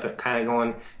 they end up kind of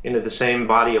going into the same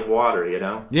body of water,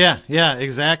 Yeah,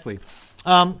 exactly.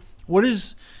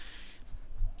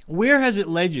 Where has it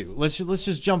led you? Let's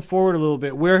just jump forward a little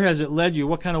bit. Where has it led you?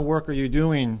 What kind of work are you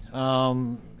doing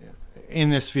in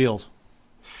this field?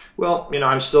 Well,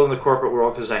 I'm still in the corporate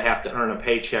world because I have to earn a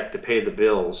paycheck to pay the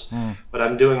bills. But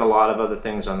I'm doing a lot of other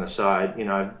things on the side.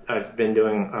 I've been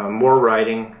doing more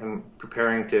writing. I'm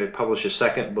preparing to publish a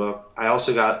second book. I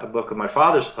also got a book of my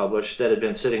father's published that had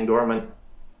been sitting dormant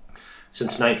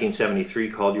since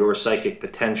 1973 called Your Psychic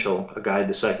Potential, A Guide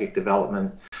to Psychic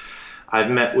Development. I've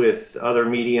met with other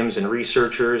mediums and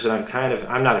researchers, and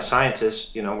I'm not a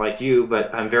scientist, like you,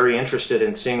 but I'm very interested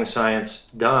in seeing the science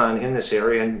done in this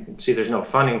area, and see there's no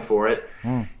funding for it,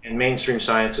 and mainstream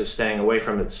science is staying away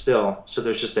from it still, so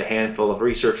there's just a handful of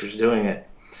researchers doing it.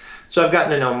 So I've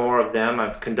gotten to know more of them.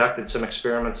 I've conducted some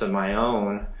experiments of my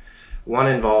own, one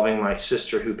involving my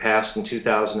sister who passed in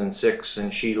 2006,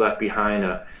 and she left behind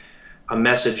a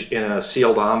message in a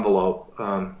sealed envelope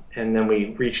and then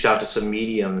we reached out to some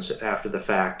mediums after the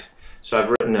fact. So I've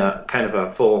written a kind of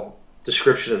a full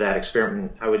description of that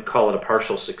experiment. I would call it a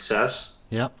partial success.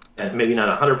 Yeah. And maybe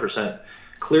not 100%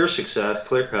 clear success,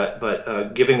 clear cut,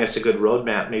 but giving us a good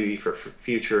roadmap maybe for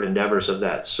future endeavors of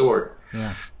that sort.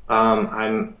 Yeah.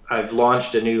 I've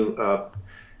launched a new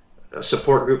a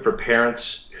support group for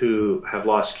parents who have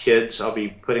lost kids. I'll be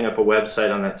putting up a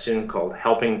website on that soon called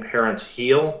Helping Parents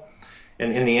Heal.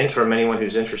 And in the interim, anyone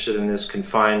who's interested in this can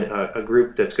find a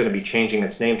group that's going to be changing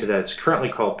its name to that. It's currently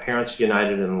called Parents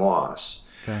United in Loss.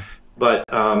 Okay. But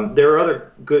there are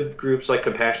other good groups like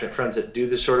Compassionate Friends that do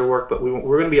this sort of work, but we're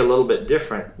going to be a little bit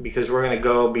different because we're going to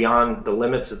go beyond the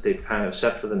limits that they've kind of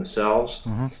set for themselves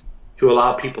to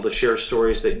allow people to share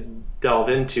stories that delve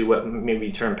into what may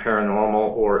be termed paranormal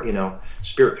or,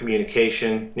 spirit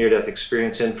communication, near-death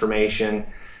experience information,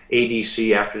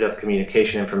 ADC, after-death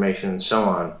communication information, and so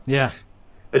on. Yeah.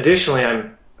 Additionally,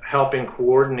 I'm helping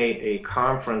coordinate a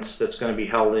conference that's going to be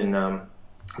held in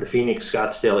the Phoenix,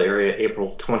 Scottsdale area,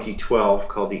 April 2012,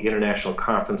 called the International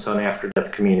Conference on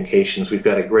After-Death Communications. We've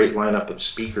got a great lineup of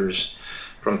speakers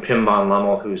from Pim von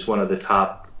Lummel, who's one of the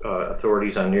top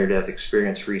authorities on near-death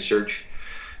experience research.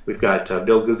 We've got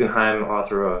Bill Guggenheim,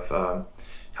 author of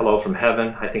Hello from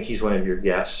Heaven. I think he's one of your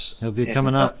guests. He'll be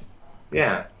coming up.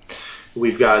 Yeah.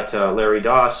 We've got Larry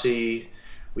Dawsey.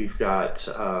 We've got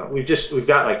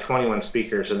like 21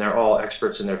 speakers, and they're all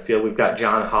experts in their field. We've got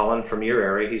John Holland from your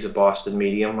area. He's a Boston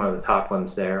medium, one of the top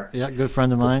ones there. Yeah, good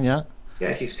friend of mine. Yeah.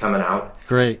 Yeah, he's coming out.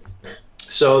 Great.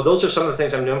 So those are some of the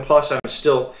things I'm doing. Plus, I'm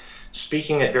still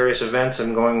speaking at various events.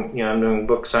 I'm doing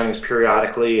book signings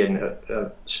periodically and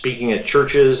speaking at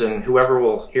churches, and whoever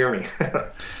will hear me.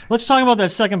 Let's talk about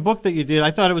that second book that you did.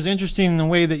 I thought it was interesting in the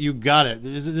way that you got it.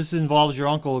 This involves your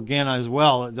uncle again as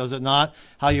well, does it not?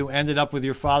 How you ended up with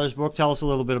your father's book. Tell us a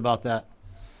little bit about that.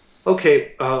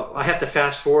 Okay, I have to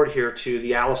fast forward here to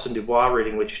the Allison Dubois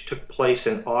reading, which took place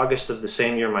in August of the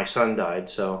same year my son died.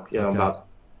 So, about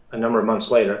a number of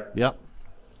months later. Yep.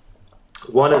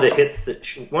 One of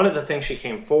the things she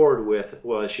came forward with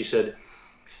was, she said,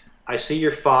 I see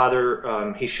your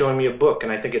father, he's showing me a book,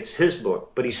 and I think it's his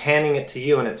book, but he's handing it to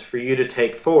you, and it's for you to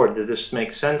take forward. Does this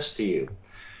make sense to you?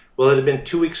 Well, it had been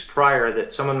 2 weeks prior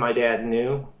that someone my dad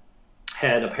knew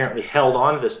had apparently held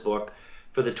on to this book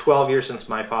for the 12 years since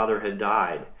my father had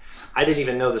died. I didn't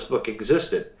even know this book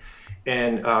existed.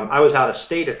 And I was out of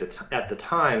state at the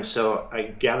time, so I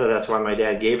gather that's why my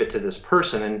dad gave it to this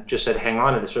person and just said, hang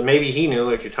on to this. Or maybe he knew,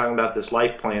 if you're talking about this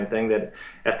life plan thing, that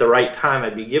at the right time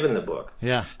I'd be given the book.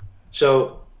 Yeah.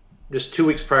 So this 2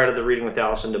 weeks prior to the reading with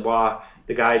Allison Dubois,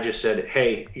 the guy just said,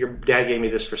 hey, your dad gave me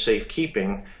this for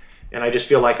safekeeping, and I just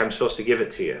feel like I'm supposed to give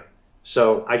it to you.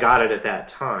 So I got it at that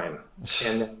time.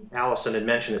 And then Allison had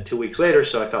mentioned it 2 weeks later,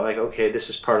 so I felt like, okay,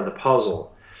 this is part of the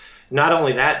puzzle. Not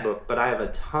only that book, but I have a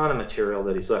ton of material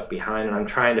that he's left behind, and I'm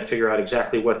trying to figure out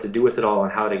exactly what to do with it all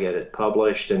and how to get it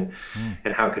published and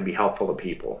how it could be helpful to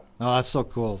people. Oh, that's so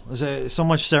cool. There's so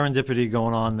much serendipity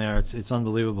going on there. It's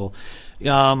unbelievable.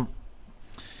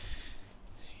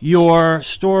 Your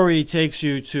story takes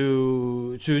you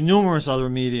to numerous other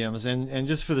mediums, and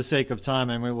just for the sake of time,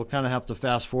 I mean, we'll kind of have to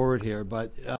fast forward here,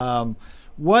 but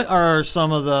what are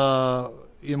some of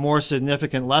the more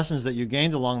significant lessons that you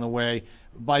gained along the way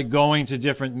by going to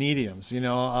different mediums?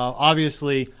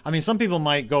 Obviously, I mean, some people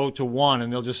might go to one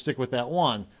and they'll just stick with that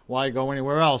one. Why go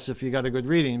anywhere else if you got a good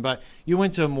reading? But you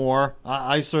went to more.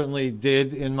 I certainly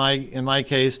did in my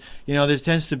case. There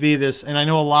tends to be this, and I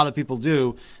know a lot of people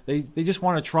do. They just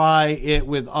want to try it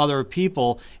with other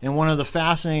people. And one of the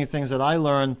fascinating things that I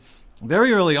learned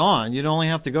very early on, you'd only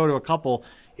have to go to a couple,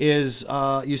 is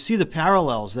you see the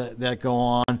parallels that go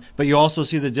on, but you also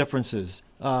see the differences.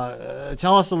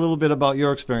 Tell us a little bit about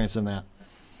your experience in that.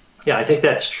 Yeah, I think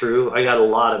that's true. I got a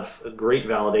lot of great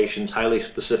validations, highly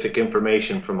specific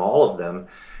information from all of them,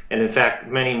 and in fact,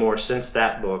 many more since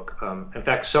that book. In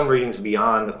fact, some readings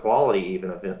beyond the quality even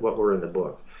of what were in the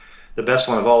book. The best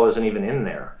one of all isn't even in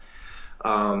there.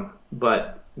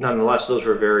 But nonetheless, those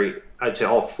were I'd say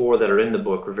all four that are in the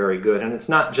book were very good. And it's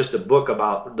not just a book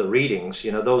about the readings,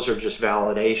 those are just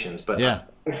validations. But yeah,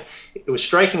 it was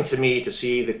striking to me to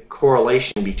see the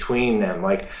correlation between them.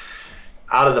 Like,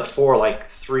 out of the four, like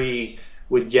 3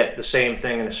 would get the same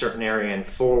thing in a certain area and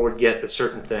 4 would get a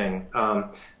certain thing.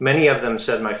 Many of them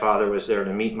said my father was there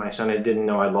to meet my son. I didn't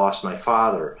know I lost my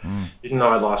father. Didn't know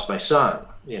I lost my son,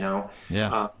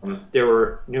 Yeah. There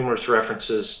were numerous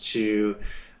references to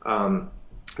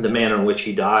the manner in which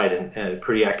he died and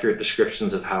pretty accurate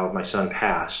descriptions of how my son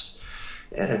passed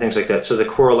and things like that. So the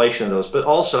correlation of those, but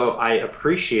also I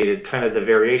appreciated kind of the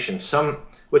variation.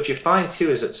 What you find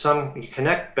too is that some you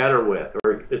connect better with,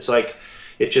 or it's like,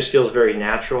 it just feels very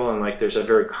natural, and like there's a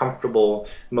very comfortable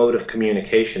mode of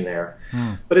communication there.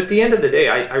 But at the end of the day,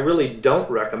 I really don't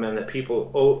recommend that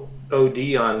people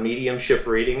OD on mediumship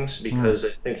readings, because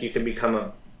I think you can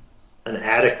become an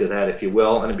addict to that, if you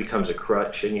will, and it becomes a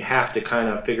crutch, and you have to kind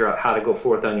of figure out how to go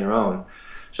forth on your own.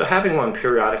 So having one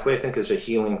periodically, I think, is a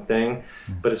healing thing,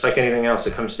 but it's like anything else,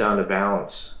 it comes down to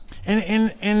balance.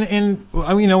 And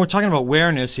you know, we're talking about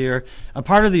awareness here. A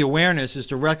part of the awareness is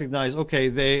to recognize, okay,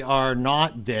 they are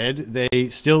not dead; they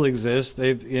still exist.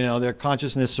 They've, you know, their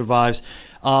consciousness survives.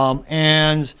 You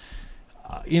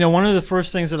know, one of the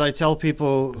first things that I tell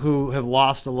people who have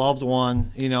lost a loved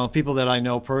one, you know, people that I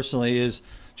know personally, is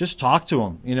just talk to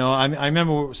them. You know, I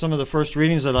remember some of the first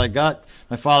readings that I got.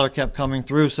 My father kept coming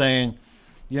through saying,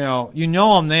 you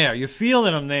know I'm there. You feel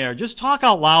that I'm there. Just talk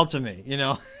out loud to me. You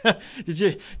know, did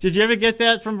you ever get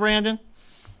that from Brandon?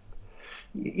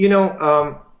 You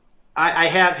know, I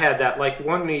have had that. Like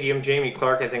one medium, Jamie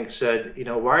Clark, I think, said, you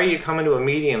know, why are you coming to a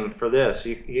medium for this?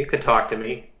 You could talk to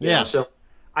me. Yeah. know, so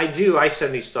I do. I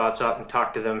send these thoughts out and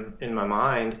talk to them in my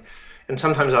mind, and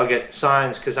sometimes I'll get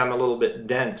signs because I'm a little bit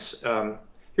dense.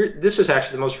 This is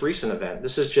actually the most recent event.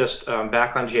 This is just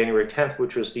back on January 10th,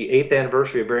 which was the 8th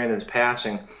anniversary of Brandon's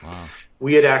passing. Wow.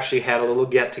 We had actually had a little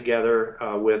get-together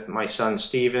with my son,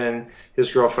 Stephen,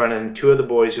 his girlfriend, and 2 of the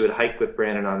boys who had hiked with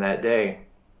Brandon on that day.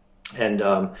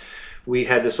 And we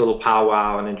had this little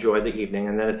powwow and enjoyed the evening.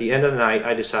 And then at the end of the night,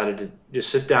 I decided to just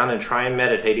sit down and try and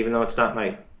meditate, even though it's not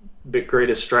my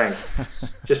greatest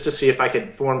strength, just to see if I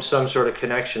could form some sort of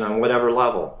connection on whatever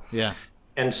level. Yeah.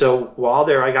 And so while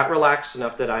there, I got relaxed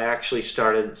enough that I actually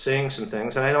started seeing some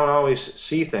things. And I don't always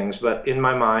see things, but in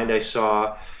my mind, I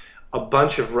saw a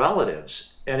bunch of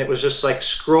relatives. And it was just like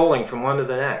scrolling from one to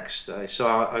the next. I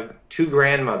saw 2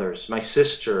 grandmothers, my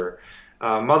sister,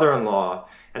 mother-in-law,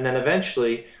 and then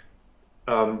eventually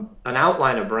an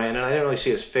outline of Brandon. I didn't really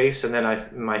see his face, and then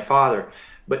my father.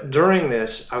 But during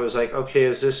this, I was like, okay,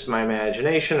 is this my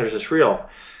imagination or is this real?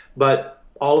 But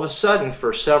all of a sudden,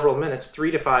 for several minutes,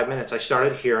 3 to 5 minutes, I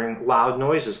started hearing loud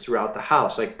noises throughout the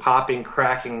house, like popping,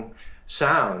 cracking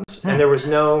sounds. And there was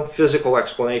no physical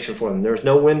explanation for them. There was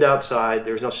no wind outside.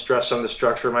 There was no stress on the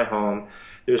structure of my home.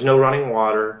 There was no running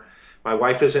water. My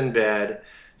wife is in bed.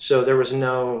 So there was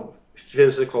no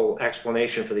physical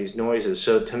explanation for these noises.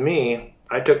 So to me,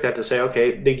 I took that to say,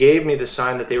 okay, they gave me the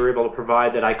sign that they were able to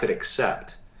provide that I could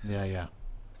accept. Yeah.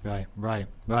 Right.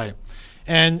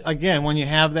 And again, when you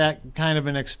have that kind of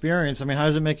an experience, I mean, how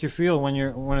does it make you feel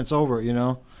when it's over, you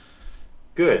know?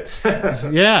 Good.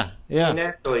 Yeah.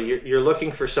 Naturally, you're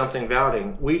looking for something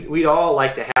validating. We'd all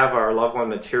like to have our loved one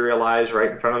materialize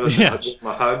right in front of us, yes. and give them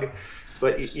a hug,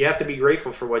 but you have to be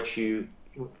grateful for what you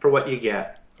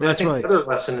get. And That's I think right. The other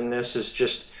lesson in this is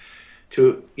just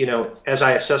to, you know, as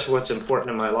I assess what's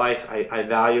important in my life, I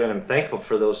value and I'm thankful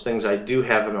for those things I do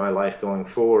have in my life going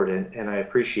forward, and I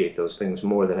appreciate those things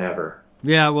more than ever.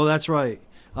 Yeah, well, that's right.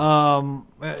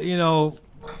 You know,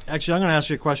 actually, I'm going to ask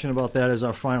you a question about that as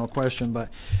our final question, but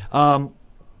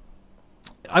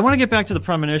I want to get back to the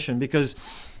premonition, because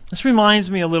this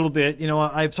reminds me a little bit. You know,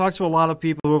 I've talked to a lot of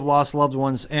people who have lost loved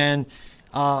ones, and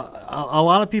a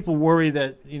lot of people worry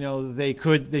that, you know, they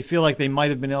feel like they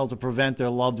might have been able to prevent their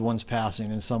loved ones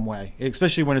passing in some way,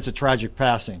 especially when it's a tragic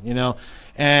passing, you know,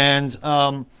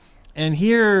 and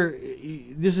here,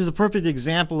 this is a perfect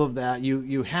example of that.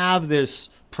 You have this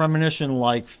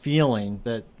premonition-like feeling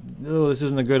that, oh, this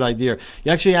isn't a good idea.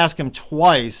 You actually ask him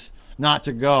twice not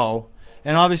to go,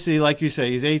 and obviously, like you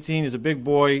say, he's 18, he's a big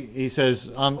boy. He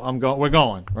says, "I'm going. We're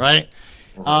going." Right?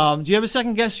 Do you ever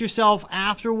second guess yourself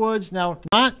afterwards? Now,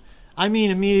 I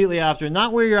mean immediately after,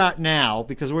 not where you're at now,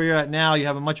 because where you're at now, you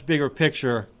have a much bigger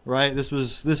picture, right? This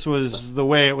was the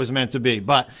way it was meant to be,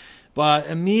 but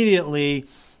immediately.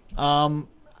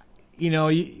 You know,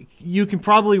 you can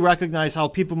probably recognize how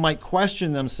people might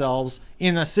question themselves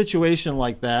in a situation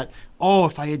like that. Oh,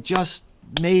 if I had just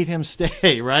made him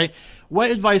stay, right? What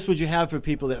advice would you have for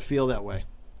people that feel that way?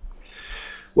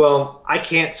 Well, I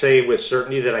can't say with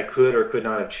certainty that I could or could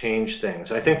not have changed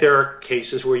things. I think there are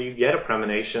cases where you get a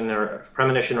premonition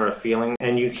or a feeling,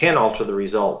 and you can alter the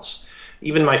results.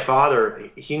 Even my father,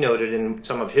 he noted in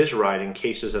some of his writing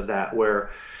cases of that,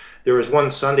 where there was one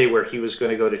Sunday where he was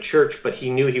going to go to church, but he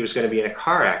knew he was going to be in a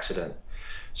car accident.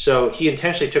 So he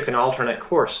intentionally took an alternate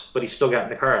course, but he still got in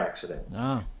the car accident.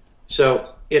 Oh.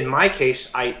 So in my case,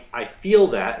 I feel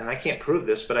that, and I can't prove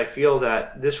this, but I feel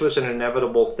that this was an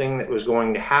inevitable thing that was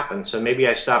going to happen. So maybe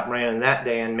I stopped Brandon that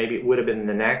day, and maybe it would have been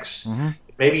the next. Mm-hmm.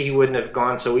 Maybe he wouldn't have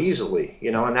gone so easily,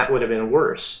 you know, and that would have been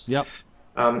worse. Yep.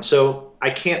 So I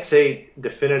can't say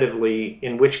definitively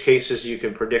in which cases you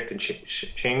can predict and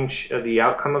change the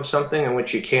outcome of something and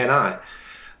which you cannot.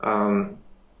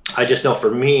 I just know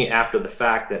for me, after the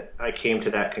fact, that I came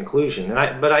to that conclusion.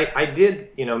 But I did,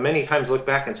 many times look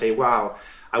back and say, wow,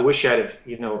 I wish I'd have,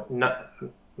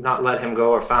 not let him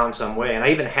go or found some way. And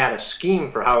I even had a scheme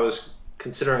for how I was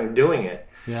considering doing it.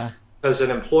 Yeah. Because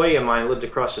an employee of mine lived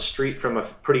across the street from a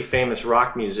pretty famous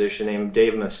rock musician named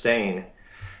Dave Mustaine.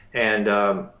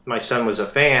 And my son was a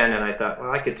fan, and I thought,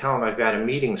 well, I could tell him I've got a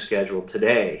meeting scheduled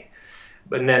today,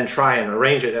 but then try and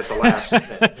arrange it at the last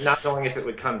minute, not knowing if it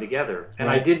would come together. And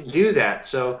right. I didn't do that.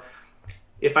 So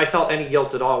if I felt any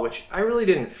guilt at all, which I really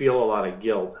didn't feel a lot of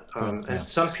guilt, and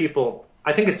some people,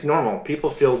 I think it's normal. People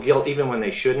feel guilt even when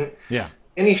they shouldn't. Yeah.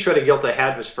 Any shred of guilt I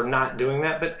had was for not doing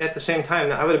that, but at the same time,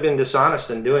 I would have been dishonest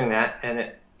in doing that. And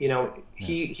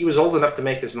he was old enough to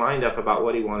make his mind up about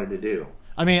what he wanted to do.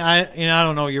 I mean, I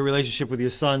don't know your relationship with your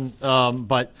son,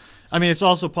 but I mean, it's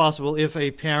also possible if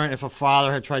a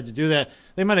father had tried to do that,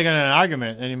 they might have gotten in an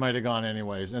argument, and he might have gone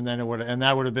anyways, and then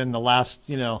that would have been the last,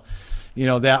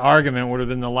 that argument would have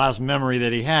been the last memory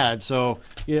that he had. So,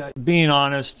 yeah, being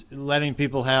honest, letting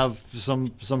people have some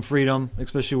freedom,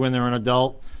 especially when they're an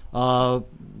adult,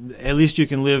 at least you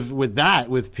can live with that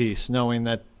with peace, knowing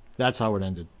that that's how it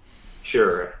ended.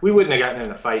 Sure. We wouldn't have gotten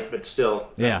in a fight, but still,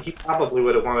 yeah. He probably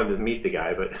would have wanted to meet the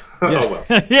guy, but yeah. oh well.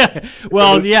 Yeah.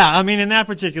 Well, yeah, I mean, in that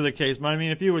particular case, but I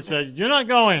mean, if you would say, you're not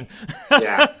going,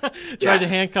 yeah. tried to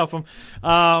handcuff him.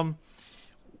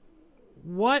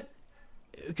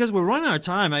 Because we're running out of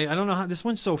time. I don't know how this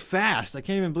went so fast. I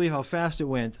can't even believe how fast it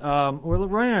went. We're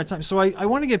running out of time. So I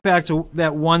want to get back to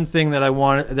that one thing that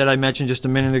I mentioned just a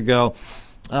minute ago.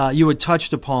 You had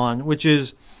touched upon, which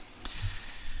is,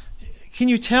 can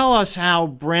you tell us how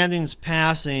Brandon's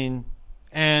passing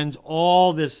and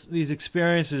all these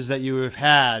experiences that you have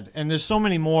had, and there's so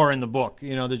many more in the book,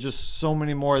 there's just so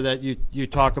many more that you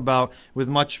talk about with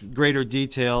much greater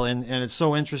detail, and it's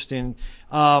so interesting,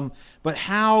 but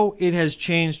how it has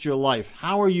changed your life.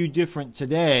 How are you different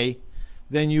today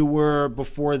than you were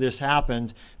before this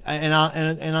happened? And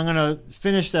I'm going to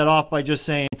finish that off by just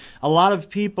saying a lot of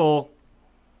people,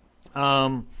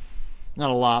 not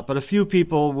a lot, but a few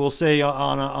people will say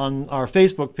on our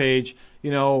Facebook page,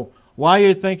 while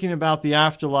you're thinking about the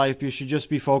afterlife, you should just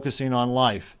be focusing on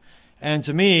life. And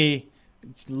to me,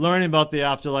 learning about the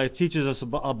afterlife teaches us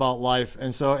about life.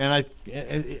 And so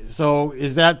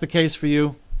is that the case for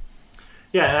you?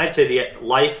 Yeah, and I'd say the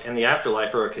life and the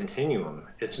afterlife are a continuum.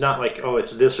 It's not like, oh,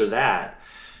 it's this or that.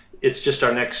 It's just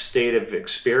our next state of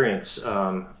experience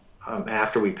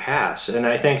after we pass. And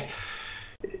I think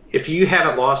if you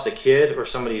haven't lost a kid or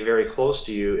somebody very close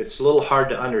to you, it's a little hard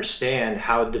to understand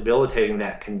how debilitating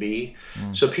that can be.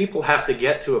 So people have to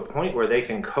get to a point where they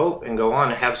can cope and go on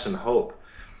and have some hope.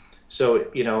 So,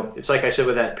 it's like I said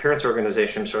with that parents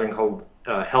organization I'm starting called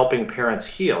Helping Parents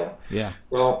Heal. Yeah.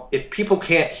 Well, if people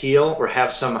can't heal or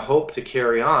have some hope to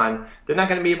carry on, they're not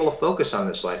going to be able to focus on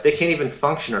this life. They can't even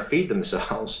function or feed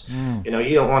themselves. You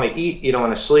don't want to eat, you don't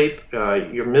want to sleep,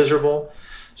 you're miserable.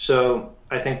 So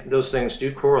I think those things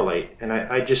do correlate. And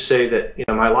I just say that,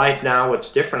 my life now,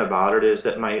 what's different about it is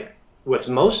that what's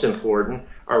most important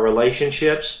are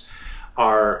relationships,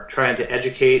 are trying to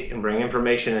educate and bring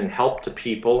information and help to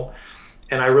people.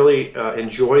 And I really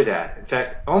enjoy that. In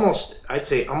fact, I'd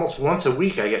say almost once a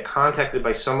week I get contacted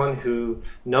by someone who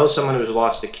knows someone who's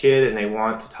lost a kid and they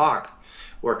want to talk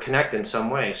or connect in some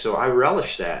way. So I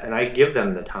relish that, and I give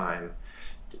them the time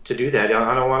to do that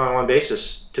on a one-on-one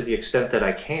basis to the extent that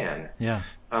I can. Yeah.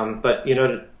 But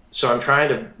so I'm trying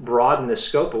to broaden the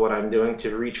scope of what I'm doing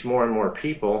to reach more and more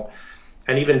people,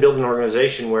 and even build an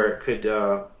organization where it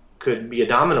could be a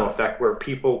domino effect where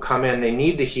people come in, they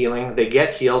need the healing, they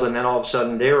get healed, and then all of a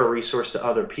sudden they're a resource to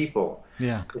other people.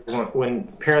 Yeah. When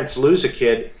parents lose a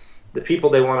kid, the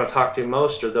people they want to talk to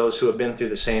most are those who have been through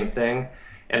the same thing,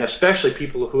 and especially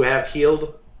people who have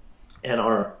healed and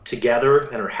are together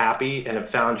and are happy and have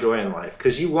found joy in life.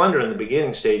 Because you wonder in the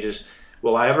beginning stages,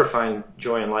 will I ever find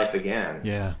joy in life again?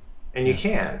 Yeah. And you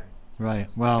can. Right.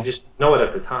 Well, you just know it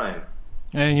at the time.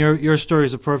 And your story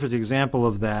is a perfect example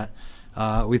of that.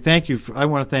 We thank you. I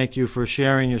want to thank you for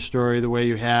sharing your story the way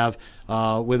you have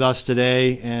with us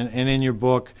today, and in your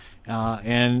book,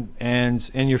 and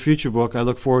in your future book. I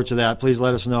look forward to that. Please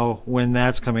let us know when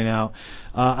that's coming out.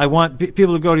 I want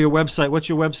people to go to your website. What's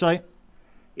your website?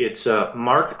 It's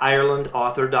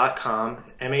markirelandauthor.com,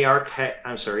 M-A-R-K,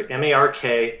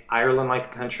 Ireland like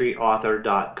the country,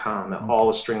 author.com, all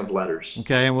a string of letters.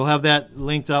 Okay, and we'll have that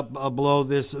linked up below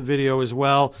this video as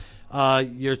well.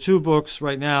 Your two books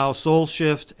right now, Soul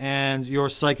Shift and Your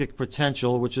Psychic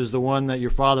Potential, which is the one that your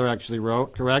father actually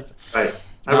wrote, correct? Right.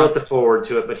 I wrote the foreword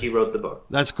to it, but he wrote the book.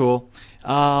 That's cool.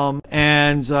 And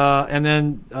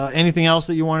then anything else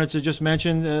that you wanted to just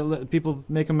mention, let people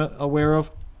make them aware of?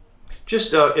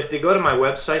 Just if they go to my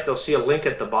website, they'll see a link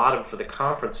at the bottom for the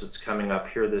conference that's coming up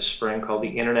here this spring called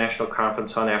the International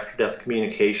Conference on After-Death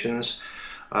Communications.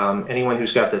 Anyone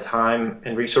who's got the time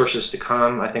and resources to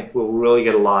come, I think will really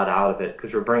get a lot out of it,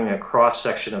 because we're bringing a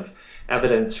cross-section of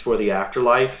evidence for the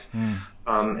afterlife.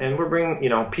 And we're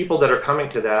bringing, people that are coming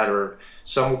to that, or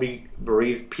some will be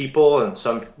bereaved people, and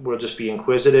some will just be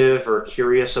inquisitive or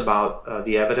curious about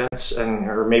the evidence,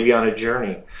 or maybe on a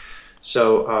journey.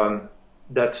 So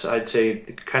that's, I'd say,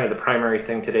 kind of the primary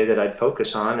thing today that I'd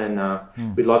focus on,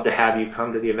 and we'd love to have you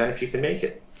come to the event if you can make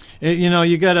it.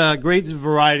 You got a great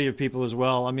variety of people as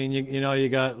well. I mean, you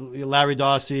got Larry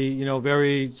Dossey,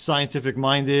 very scientific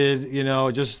minded,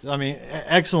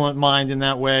 excellent mind in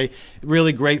that way.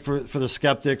 Really great for the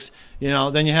skeptics.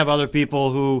 Then you have other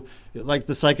people who, like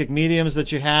the psychic mediums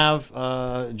that you have,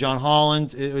 John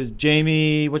Holland, it was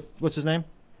Jamie, what's his name?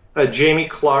 Jamie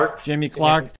Clark. Jamie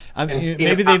Clark. I mean,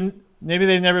 maybe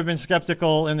they've never been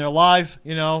skeptical in their life,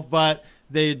 but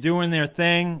they're doing their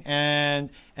thing, and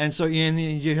so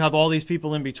you have all these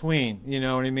people in between, you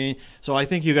know what I mean? So I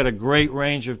think you got a great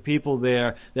range of people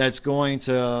there that's going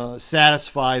to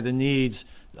satisfy the needs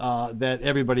that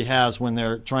everybody has when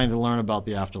they're trying to learn about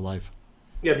the afterlife.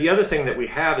 Yeah, the other thing that we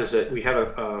have is that we have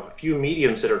a few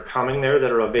mediums that are coming there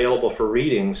that are available for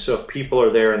readings. So if people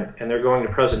are there and they're going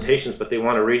to presentations, but they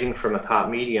want a reading from a top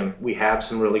medium, we have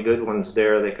some really good ones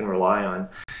there they can rely on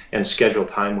and schedule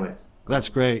time with. That's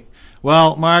great.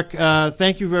 Well, Mark,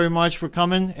 thank you very much for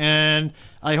coming, and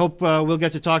I hope we'll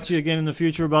get to talk to you again in the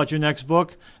future about your next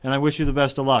book, and I wish you the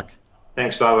best of luck.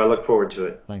 Thanks, Bob. I look forward to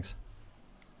it. Thanks.